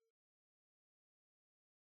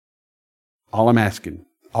 All I'm asking,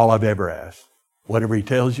 all I've ever asked, whatever He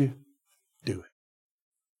tells you, do it.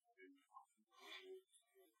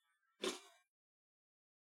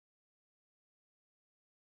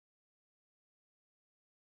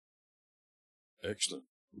 Excellent.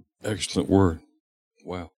 Excellent word.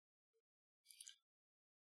 Wow.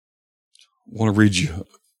 I want to read you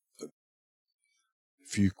a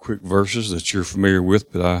few quick verses that you're familiar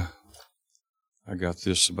with, but I got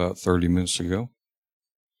this about 30 minutes ago.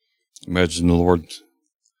 Imagine the Lord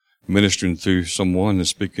ministering through someone and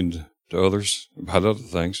speaking to others about other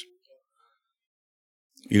things.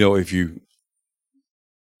 You know, if you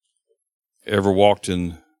ever walked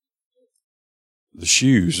in the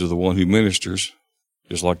shoes of the one who ministers,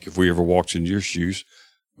 just like if we ever walked in your shoes,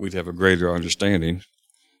 we'd have a greater understanding.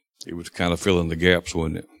 It would kind of fill in the gaps,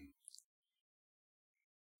 wouldn't it?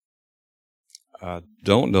 I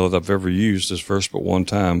don't know that I've ever used this verse but one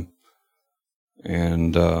time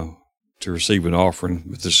and to receive an offering,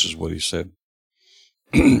 but this is what he said.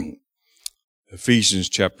 Ephesians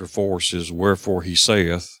chapter 4 says, wherefore he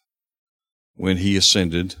saith, when he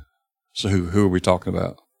ascended. So who are we talking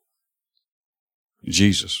about?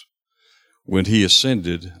 Jesus. When he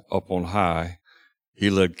ascended up on high,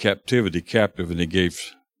 he led captivity captive, and he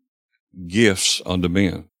gave gifts unto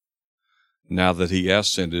men. Now that he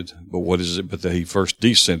ascended, but what is it but that he first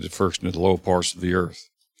descended first into the lower parts of the earth?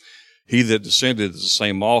 He that descended is the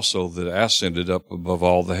same also that ascended up above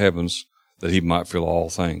all the heavens, that he might fill all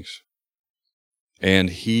things.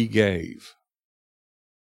 And he gave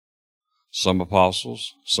some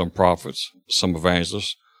apostles, some prophets, some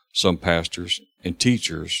evangelists, some pastors and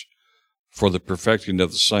teachers for the perfecting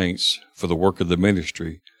of the saints, for the work of the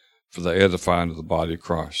ministry, for the edifying of the body of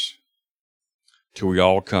Christ, till we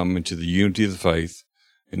all come into the unity of the faith,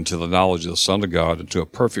 into the knowledge of the Son of God, into a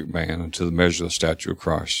perfect man, into the measure of the stature of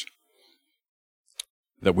Christ,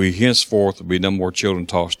 that we henceforth will be no more children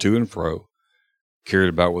tossed to and fro, carried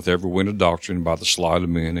about with every wind of doctrine by the sleight of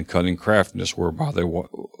men and cunning craftiness whereby they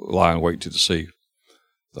lie in wait to deceive.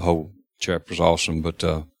 The whole chapter is awesome, but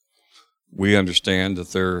we understand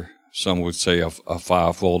that some would say, a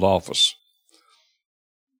fivefold office.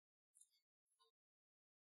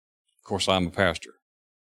 Of course, I'm a pastor.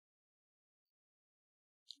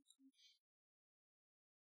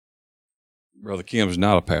 Brother Kim is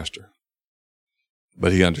not a pastor,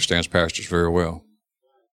 but he understands pastors very well.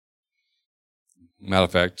 Matter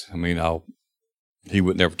of fact, he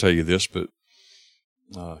would never tell you this, but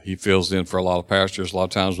he fills in for a lot of pastors a lot of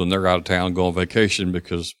times when they're out of town, go on vacation,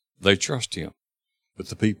 because they trust him with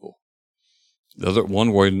the people. The other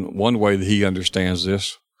one way that he understands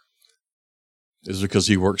this is because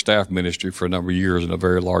he worked staff ministry for a number of years in a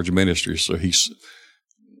very large ministry. So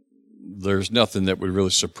there's nothing that would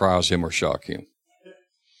really surprise him or shock him.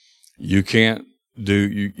 You can't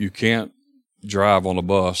drive on a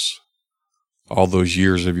bus all those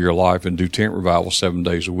years of your life and do tent revival 7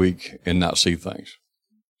 days a week and not see things.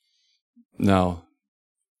 Now,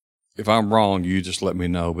 if I'm wrong, you just let me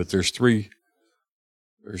know. But there's three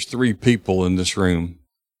people in this room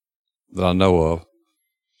that I know of,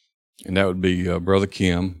 and that would be Brother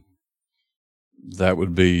Kim, that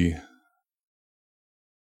would be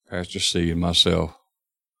Pastor C, and myself.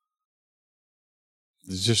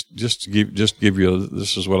 Just to give you,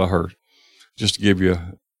 this is what I heard. Just to give you,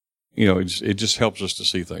 it just helps us to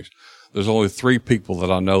see things. There's only 3 people that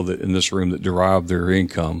I know that in this room that derive their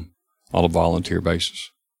income on a volunteer basis.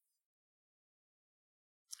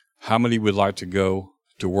 How many would like to go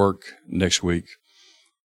to work next week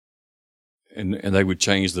and they would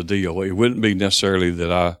change the deal? It wouldn't be necessarily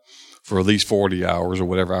that for these 40 hours or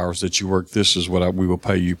whatever hours that you work, this is what we will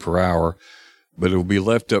pay you per hour, but it will be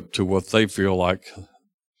left up to what they feel like.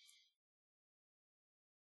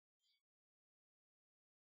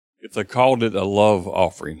 If they called it a love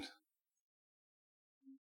offering,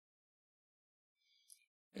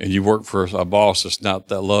 and you work for a boss that's not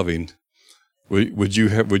that loving, would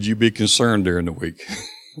you be concerned during the week?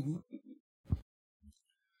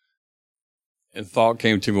 And thought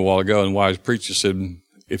came to me a while ago, and wise preacher said,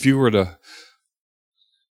 if you were to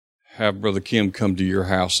have Brother Kim come to your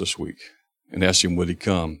house this week and ask him would he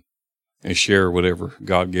come and share whatever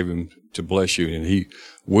God gave him to bless you, and he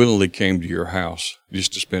willingly came to your house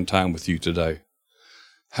just to spend time with you today,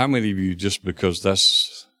 how many of you, just because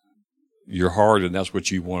that's your heart and that's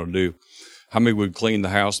what you want to do, how many would clean the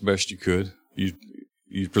house the best you could?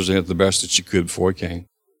 You present the best that you could before he came.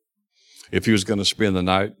 If he was going to spend the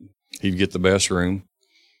night, he'd get the best room.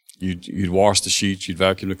 You'd wash the sheets, you'd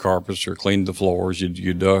vacuum the carpets or clean the floors,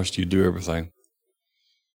 you'd dust, you'd do everything.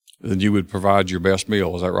 Then you would provide your best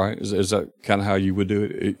meal. Is that right? Is that kind of how you would do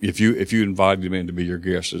it? If you invited him in to be your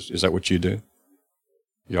guest, is that what you do?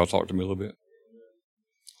 Y'all talk to me a little bit.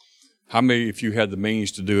 How many, if you had the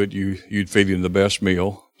means to do it, you'd feed him the best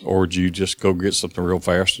meal, or would you just go get something real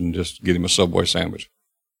fast and just get him a Subway sandwich?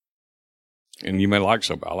 And you may like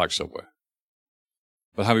Subway. I like Subway.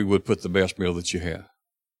 But how many would put the best meal that you had?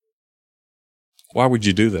 Why would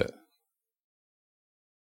you do that?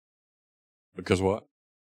 Because what?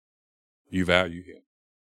 You value him.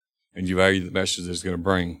 And you value the message that he's going to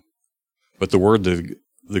bring. But the word that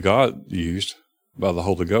the God used by the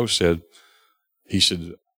Holy Ghost said, he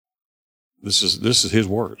said, this is his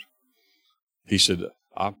word. He said,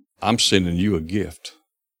 I'm sending you a gift.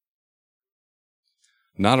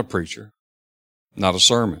 Not a preacher, not a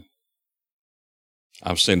sermon.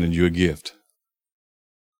 I'm sending you a gift.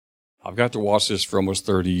 I've got to watch this for almost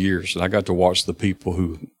 30 years, and I got to watch the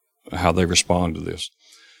people how they respond to this.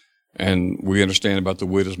 And we understand about the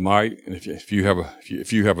widow's mite. And if you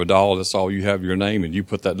have a dollar, that's all you have your name, and you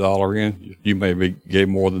put that dollar in, you maybe gave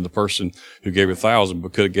more than the person who gave 1,000,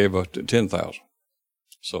 but could have gave 10,000.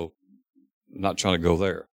 So, I'm not trying to go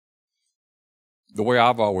there. The way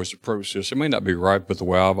I've always approached this, it may not be right, but the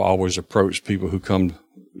way I've always approached people who come,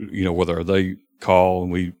 whether they call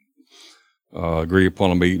and we agree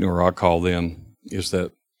upon a meeting or I call them, is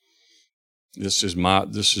that this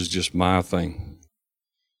is just my thing.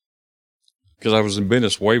 Because I was in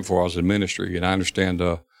business way before I was in ministry, and I understand,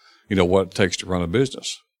 what it takes to run a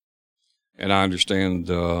business. And I understand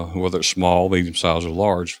whether it's small, medium size, or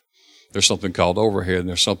large, there's something called overhead, and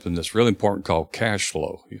there's something that's really important called cash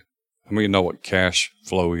flow. How many know what cash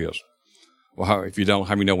flow is? Well, if you don't,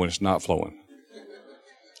 how many know when it's not flowing?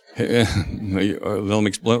 Let me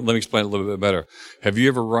explain it a little bit better. Have you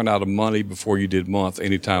ever run out of money before you did month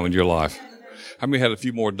any time in your life? How many had a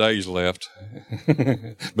few more days left,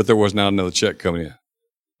 but there was not another check coming in?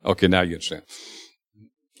 Okay, now you understand.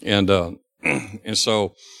 And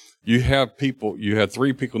so you had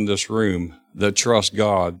 3 people in this room that trust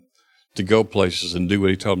God to go places and do what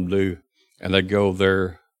he told them to do, and they go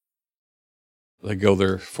there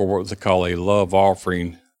for what they call a love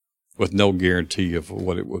offering with no guarantee of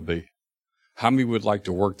what it would be. How many would like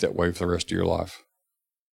to work that way for the rest of your life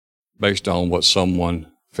based on what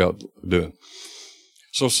someone felt doing?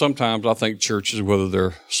 So sometimes I think churches, whether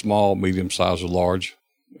they're small, medium-sized, or large,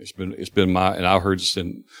 it's been and I've heard this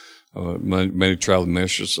in many traveling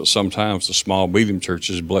ministries, that sometimes the small, medium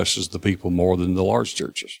churches blesses the people more than the large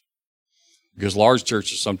churches. Because large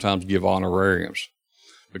churches sometimes give honorariums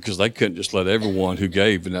because they couldn't just let everyone who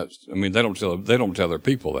gave, and they don't tell their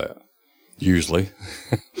people that usually.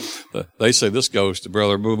 They say this goes to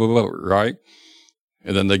brother blah blah blah, right?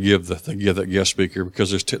 And then they give that guest speaker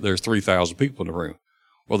because there's 3,000 people in the room.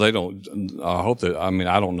 Well, they don't. I hope that.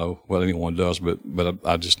 I don't know what anyone does, but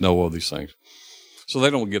I just know of these things. So they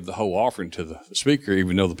don't give the whole offering to the speaker,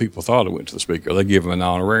 even though the people thought it went to the speaker. They give them an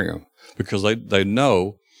honorarium. because they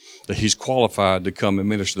know that he's qualified to come and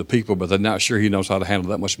minister to the people, but they're not sure he knows how to handle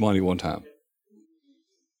that much money one time.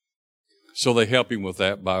 So they help him with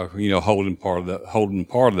that by, holding part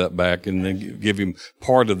of that back, and then give him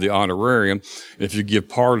part of the honorarium. And if you give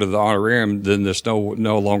part of the honorarium, then this no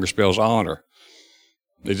longer spells honor.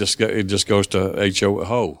 It just goes to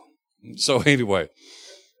H-O-Ho. So anyway,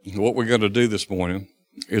 what we're going to do this morning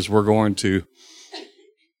is we're going to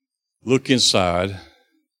look inside,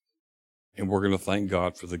 and we're going to thank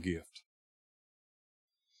God for the gift.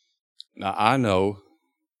 Now, I know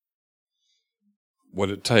what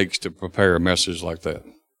it takes to prepare a message like that.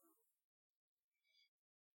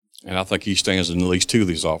 And I think he stands in at least two of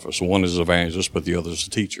these offices. One is evangelist, but the other is a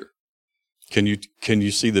teacher. Can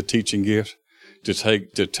you see the teaching gift? To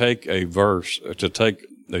take a verse, to take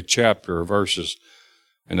a chapter of verses,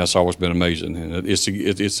 and that's always been amazing. And it's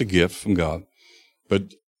a gift from God.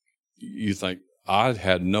 But you think, I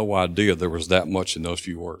had no idea there was that much in those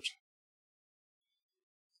few words.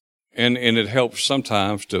 And it helps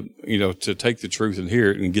sometimes to take the truth and hear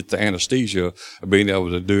it and get the anesthesia of being able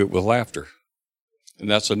to do it with laughter. And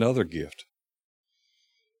that's another gift.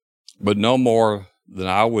 But no more than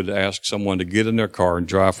I would ask someone to get in their car and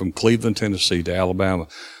drive from Cleveland, Tennessee to Alabama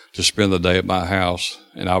to spend the day at my house,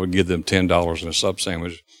 and I would give them $10 and a sub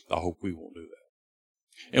sandwich. I hope we won't do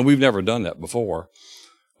that. And we've never done that before,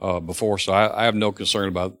 so I have no concern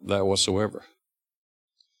about that whatsoever.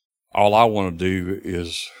 All I want to do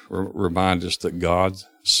is remind us that God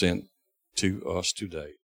sent to us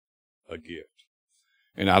today a gift.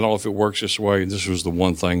 And I don't know if it works this way, and this was the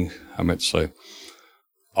one thing I meant to say.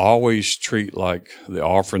 Always treat like the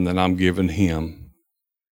offering that I'm giving him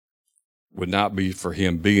would not be for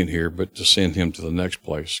him being here, but to send him to the next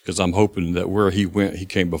place. Because I'm hoping that where he went, he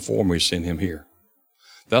came before me, send him here.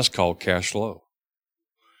 That's called cash flow.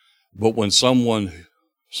 But when someone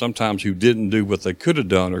sometimes who didn't do what they could have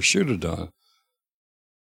done or should have done,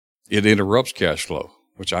 it interrupts cash flow,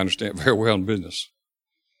 which I understand very well in business.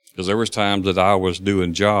 Because there was times that I was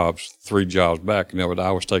doing jobs, 3 jobs back, but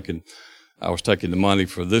I was taking the money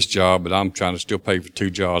for this job, but I'm trying to still pay for 2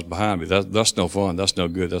 jobs behind me. That's no fun. That's no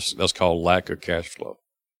good. That's called lack of cash flow.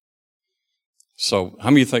 So how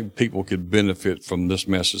many think people could benefit from this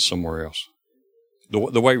message somewhere else?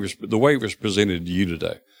 The way it was presented to you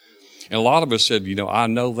today. And a lot of us said, I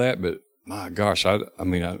know that, but my gosh, I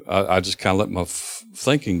just kind of let my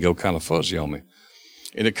thinking go kind of fuzzy on me.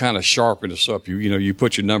 And it kind of sharpened us up. You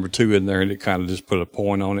put your number 2 in there, and it kind of just put a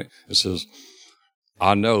point on it. It says,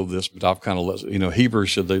 I know this, but I've kind of let,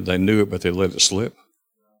 Hebrews said they knew it, but they let it slip.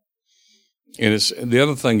 And the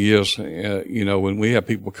other thing is, when we have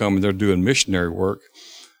people come and they're doing missionary work,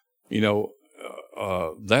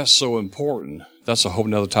 that's so important. That's a whole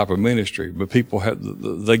nother type of ministry. But people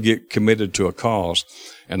they get committed to a cause,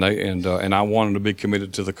 and I want them to be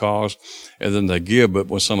committed to the cause, and then they give. But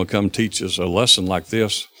when someone comes teach us a lesson like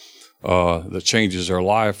this, that changes their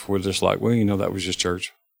life, we're just like, well, that was just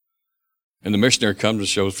church. And the missionary comes and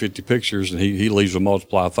shows 50 pictures, and he leaves with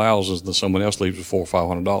multiply thousands, and then someone else leaves with $400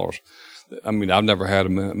 or $500. I've never had a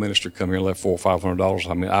minister come here and left $400 or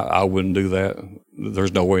 $500. I wouldn't do that.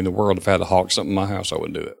 There's no way in the world if I had to hawk something in my house, I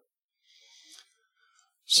wouldn't do that.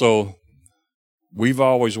 So we've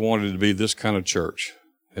always wanted to be this kind of church.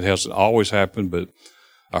 It hasn't always happened, but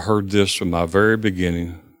I heard this from my very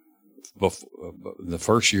beginning. The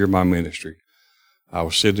first year of my ministry, I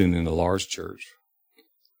was sitting in a large church,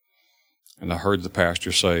 and I heard the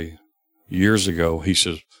pastor say years ago, he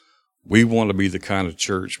says, we want to be the kind of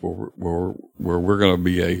church where we're going to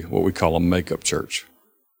be what we call a makeup church.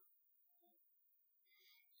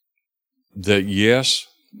 That yes,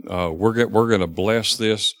 we're going to bless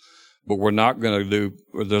this, but we're not going to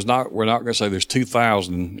we're not going to say there's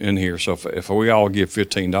 2,000 in here. So if we all give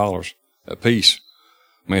 $15 a piece,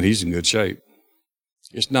 man, he's in good shape.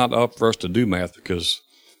 It's not up for us to do math because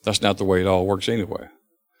that's not the way it all works anyway.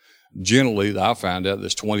 Generally, I find out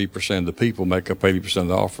that 20% of the people make up 80% of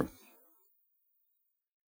the offering.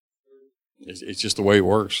 It's just the way it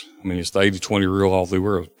works. It's the 80-20 rule all through the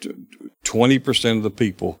world. 20% of the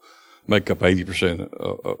people make up 80%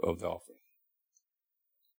 of the offering.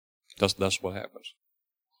 That's what happens.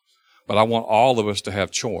 But I want all of us to have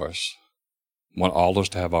choice. I want all of us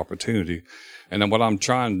to have opportunity. And then what I'm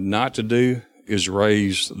trying not to do is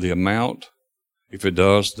raise the amount. If it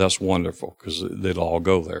does, that's wonderful because it'll all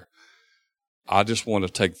go there. I just want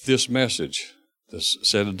to take this message that's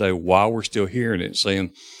said today while we're still hearing it,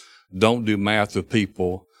 saying, don't do math with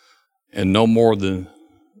people, and no more than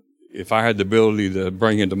if I had the ability to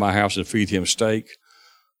bring him to my house and feed him steak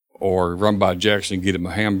or run by Jackson and get him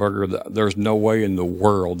a hamburger. There's no way in the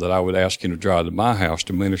world that I would ask him to drive to my house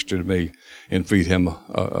to minister to me and feed him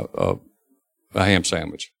a ham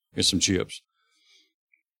sandwich and some chips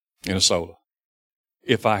and a soda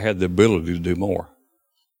if I had the ability to do more.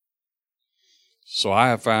 So I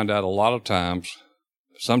have found out a lot of times,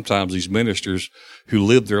 sometimes these ministers who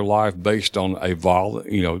live their life based on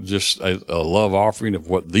just a love offering of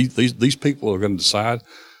what these people are going to decide,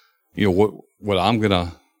 what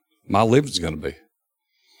my living's going to be.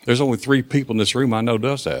 There's only 3 people in this room I know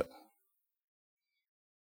does that.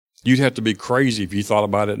 You'd have to be crazy if you thought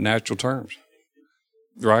about it in natural terms,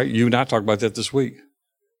 right? You and I talked about that this week.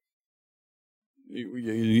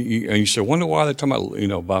 And you say, wonder why they're talking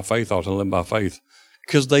about, by faith, ought to live by faith.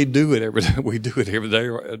 Because they do it every day. We do it every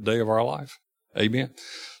day of our life. Amen.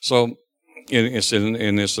 So, it's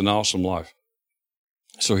an awesome life.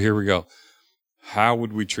 So here we go. How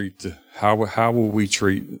would we treat how will we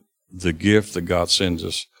treat the gift that God sends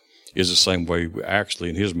us? Is the same way, actually,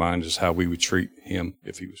 in His mind, is how we would treat Him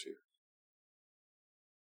if He was here.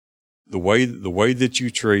 The way that you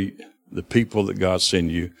treat the people that God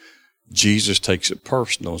sent you, Jesus takes it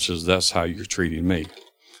personal and says, that's how you're treating me.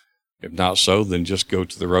 If not so, then just go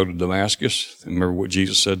to the road of Damascus and remember what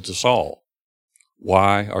Jesus said to Saul.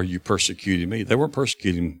 Why are you persecuting me? They weren't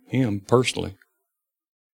persecuting him personally.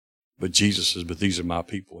 But Jesus says, but these are my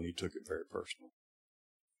people, and He took it very personal.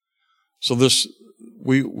 So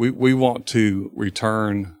we want to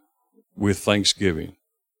return with thanksgiving.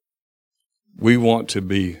 We want to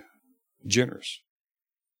be generous.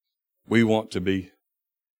 We want to be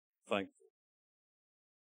thankful.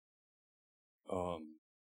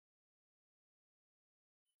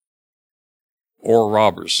 Oral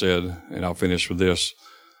Roberts said, and I'll finish with this.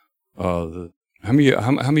 How many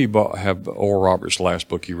have Oral Roberts' last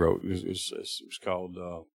book he wrote? It was called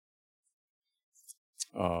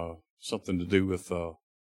something to do with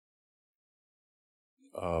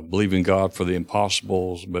believing God for the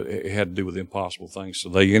impossibles, but it had to do with impossible things. So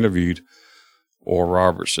they interviewed Oral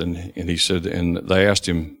Roberts, and he said, and they asked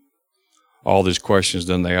him all these questions.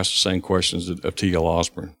 Then they asked the same questions of T.L.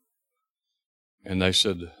 Osborne. And they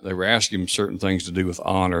said they were asking him certain things to do with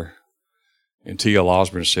honor. And T.L.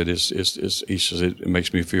 Osborne said, he says, it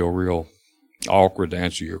makes me feel real awkward to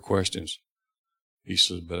answer your questions. He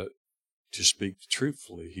says, but to speak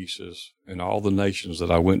truthfully, he says, in all the nations that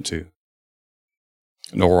I went to,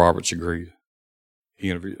 and Oral Roberts agreed. He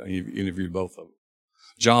interviewed both of them.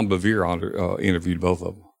 John Bevere interviewed both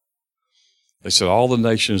of them. They said all the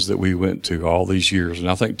nations that we went to all these years, and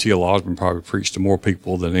I think T.L. Osborne probably preached to more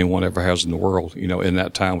people than anyone ever has in the world, in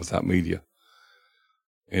that time without media.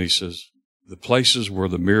 And he says, the places where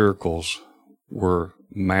the miracles were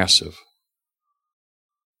massive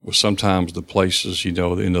was sometimes the places,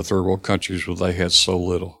 in the third world countries where they had so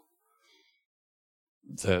little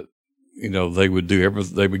that, they would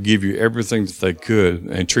they would give you everything that they could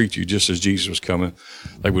and treat you just as Jesus was coming.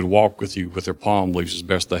 They would walk with you with their palm leaves as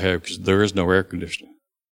best they have because there is no air conditioning.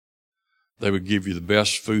 They would give you the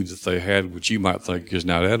best food that they had, which you might think is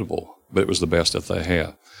not edible, but it was the best that they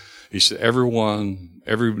had. He said,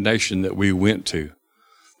 every nation that we went to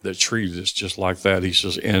that treated us just like that, he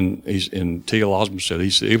says, and T.L. Osborne said,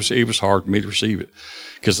 it was hard for me to receive it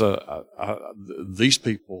because these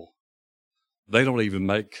people, they don't even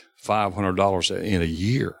make $500 in a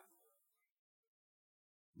year.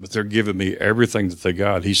 But they're giving me everything that they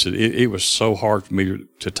got. He said, it was so hard for me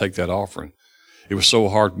to take that offering. It was so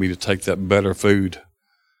hard for me to take that better food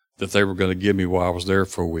that they were going to give me while I was there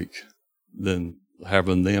for a week than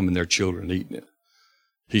having them and their children eating it.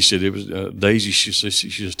 He said, it was Daisy, she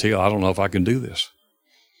says, T.L., I don't know if I can do this.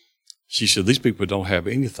 She said, these people don't have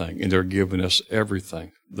anything, and they're giving us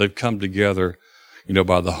everything. They've come together,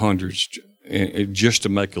 by the hundreds, and just to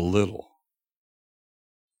make a little.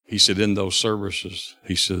 He said, in those services,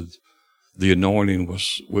 he said, the anointing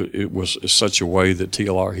was such a way that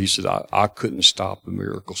TLR, he said, I couldn't stop the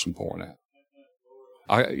miracles from pouring out.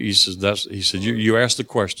 He said, you asked the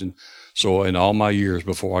question. So in all my years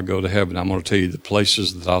before I go to heaven, I'm going to tell you the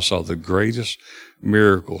places that I saw the greatest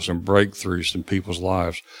miracles and breakthroughs in people's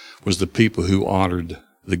lives was the people who honored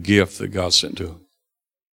the gift that God sent to them.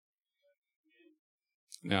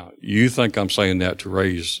 Now, you think I'm saying that to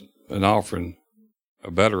raise an offering,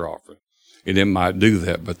 a better offering, and it might do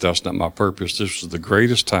that, but that's not my purpose. This was the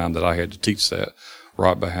greatest time that I had to teach that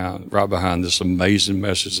right behind this amazing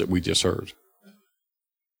message that we just heard.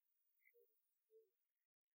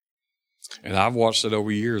 And I've watched it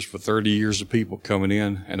over years for 30 years of people coming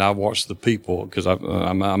in, and I've watched the people because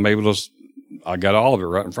I'm able to. I got all of it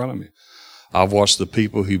right in front of me. I've watched the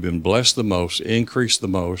people who've been blessed the most, increased the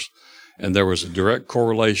most, And there was a direct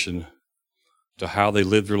correlation to how they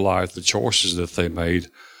lived their life, the choices that they made.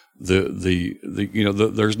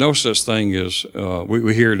 There's no such thing as,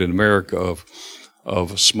 we hear it in America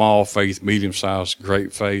of small faith, medium sized,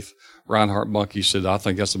 great faith. Reinhard Bonnke said, I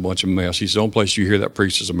think that's a bunch of mess. He's the only place you hear that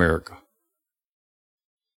preached is America.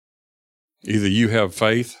 Either you have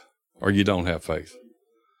faith or you don't have faith.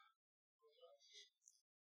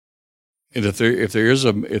 And if there is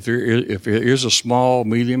a small,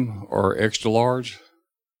 medium, or extra large,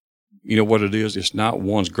 you know what it is? It's not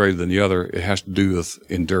one's greater than the other. It has to do with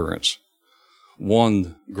endurance.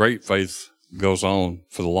 One, great faith goes on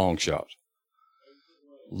for the long shot.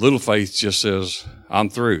 Little faith just says, I'm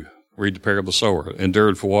through. Read the parable of the sower.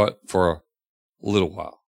 Endured for what? For a little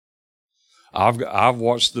while. I've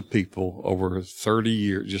watched the people over 30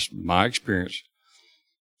 years, just my experience,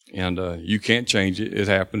 and you can't change it. It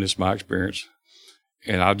happened. It's my experience,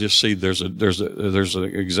 and I just see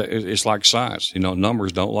it's like science. You know,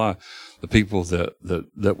 numbers don't lie. The people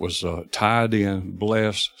that was tied in,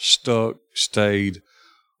 blessed, stuck, stayed,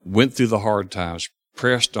 went through the hard times,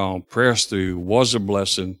 pressed on, pressed through, was a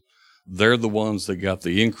blessing. They're the ones that got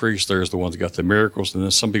the increase. They're the ones that got the miracles. And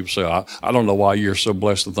then some people say, I don't know why you're so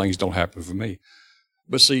blessed and things don't happen for me.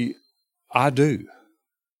 But see, I do.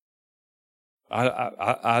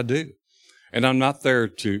 I do. And I'm not there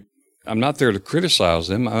to criticize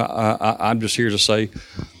them. I'm just here to say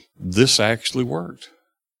this actually worked.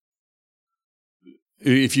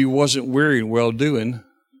 If you wasn't weary and well doing,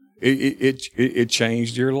 it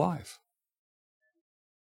changed your life.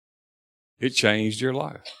 It changed your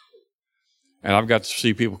life. And I've got to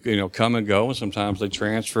see people, come and go, and sometimes they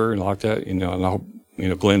transfer and like that, and I hope,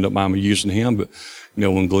 Glenn don't mind me using him, but,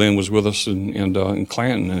 when Glenn was with us in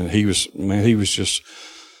Clanton, and he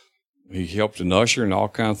helped an usher and all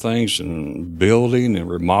kinds of things, and building and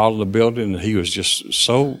remodeling the building, and he was just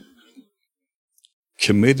so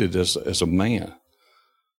committed as a man.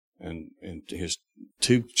 And his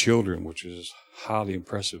 2 children, which is highly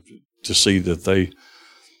impressive to see that they,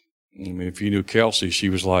 if you knew Kelsey, she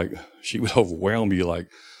would overwhelm you like,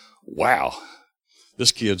 wow,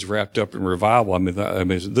 this kid's wrapped up in revival.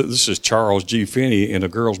 This is Charles G. Finney in a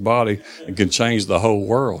girl's body and can change the whole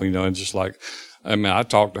world, and just like, I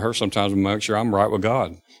talk to her sometimes to make sure I'm right with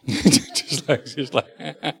God. just like,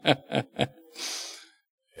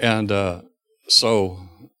 and, so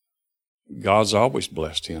God's always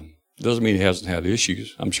blessed him. Doesn't mean he hasn't had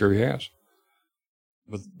issues. I'm sure he has.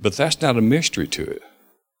 But that's not a mystery to it.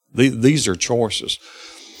 These are choices.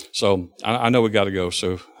 So I know we got to go.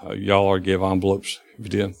 So y'all are give envelopes if you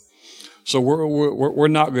did. So we're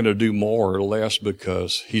not going to do more or less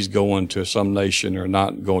because he's going to some nation or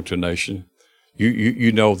not going to a nation.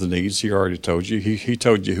 You know the needs. He already told you. He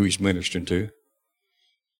told you who he's ministering to.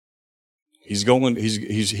 He's going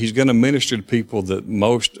to minister to people that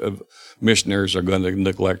most of missionaries are going to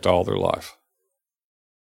neglect all their life.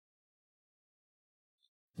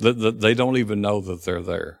 They don't even know that they're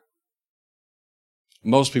there.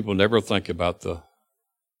 Most people never think about the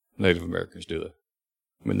Native Americans, do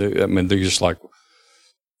they? They're just like,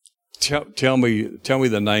 tell me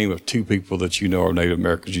the name of 2 people that you know are Native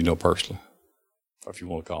Americans you know personally, or if you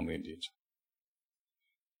want to call them Indians.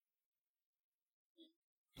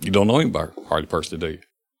 You don't know anybody hardly personally, do you?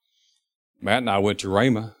 Matt and I went to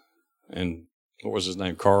Rhema, and what was his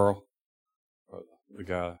name? Carl, the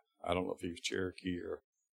guy. I don't know if he was Cherokee or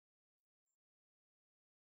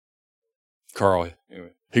Carl. Anyway,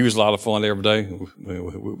 he was a lot of fun every day.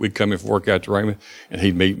 We'd come in for work after Raymond, and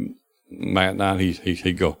he'd meet Matt and I, and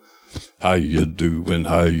he'd go, "How you doing?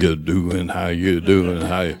 How you doing? How you doing?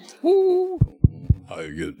 How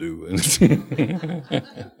you doing?"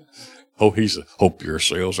 He said, "Hope your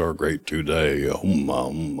sales are great today." He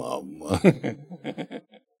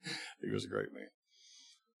was a great man.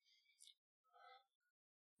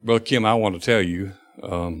 Brother Kim, I want to tell you,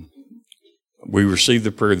 we received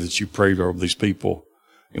the prayer that you prayed over these people,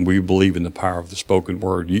 and we believe in the power of the spoken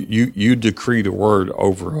word. You decreed a word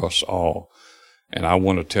over us all, and I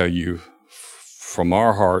want to tell you from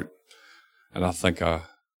our heart, and I think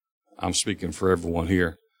I'm speaking for everyone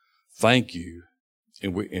here, thank you,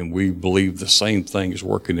 and we believe the same thing is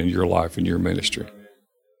working in your life and your ministry.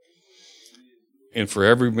 And for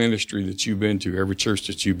every ministry that you've been to, every church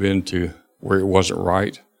that you've been to where it wasn't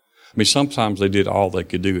right, sometimes they did all they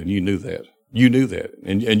could do, and you knew that. You knew that,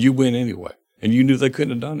 and you went anyway, and you knew they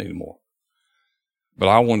couldn't have done anymore. But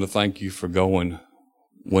I want to thank you for going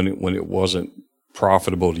when it wasn't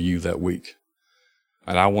profitable to you that week,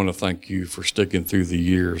 and I want to thank you for sticking through the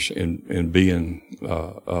years and being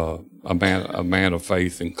a man of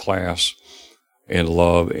faith in class, and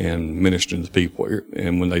love and ministering to people.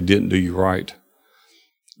 And when they didn't do you right,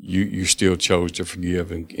 you still chose to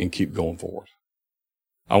forgive and keep going forward.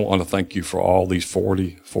 I want to thank you for all these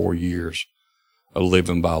 44 years of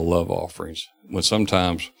living by love offerings. When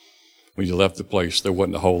sometimes when you left the place, there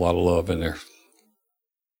wasn't a whole lot of love in there.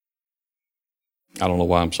 I don't know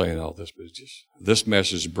why I'm saying all this, but it's just this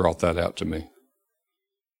message brought that out to me,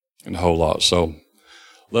 and a whole lot. So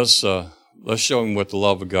let's show him what the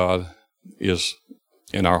love of God is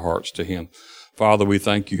in our hearts to him. Father, we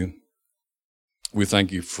thank you. We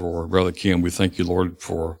thank you for Brother Kim. We thank you, Lord,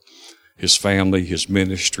 for his family, his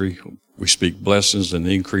ministry. We speak blessings and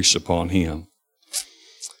increase upon him,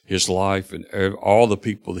 his life, and all the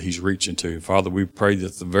people that he's reaching to. Father, we pray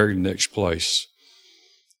that the very next place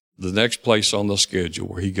on the schedule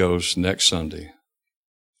where he goes next Sunday,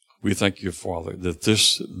 we thank you, Father, that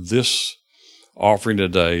this offering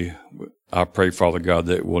today, I pray, Father God,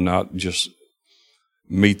 that it will not just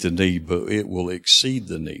meet the need, but it will exceed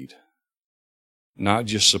the need. Not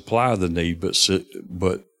just supply the need,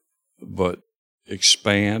 but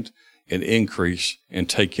expand and increase and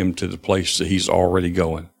take him to the place that he's already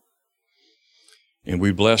going. And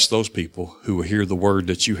we bless those people who will hear the word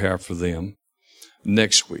that you have for them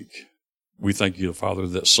next week. We thank you, Father,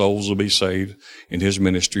 that souls will be saved in his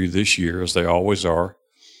ministry this year, as they always are.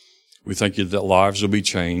 We thank you that lives will be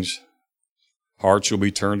changed, hearts will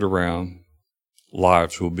be turned around,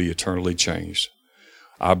 lives will be eternally changed.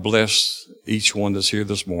 I bless each one that's here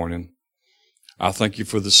this morning. I thank you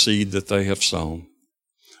for the seed that they have sown.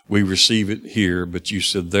 We receive it here, but you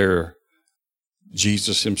said there,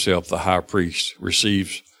 Jesus himself, the high priest,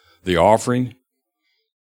 receives the offering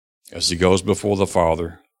as he goes before the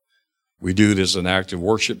Father. We do it as an act of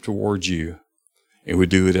worship towards you, and we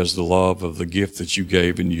do it as the love of the gift that you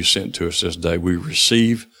gave and you sent to us this day. We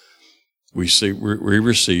receive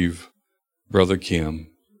Brother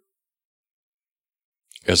Kim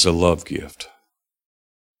as a love gift.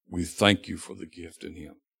 We thank you for the gift in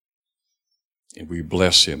him, and we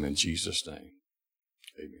bless him in Jesus' name.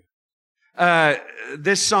 Amen.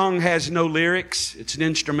 This song has no lyrics. It's an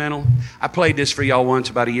instrumental. I played this for y'all once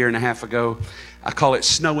about a year and a half ago. I call it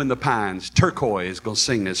Snow in the Pines. Turquoise is going to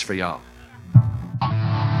sing this for y'all.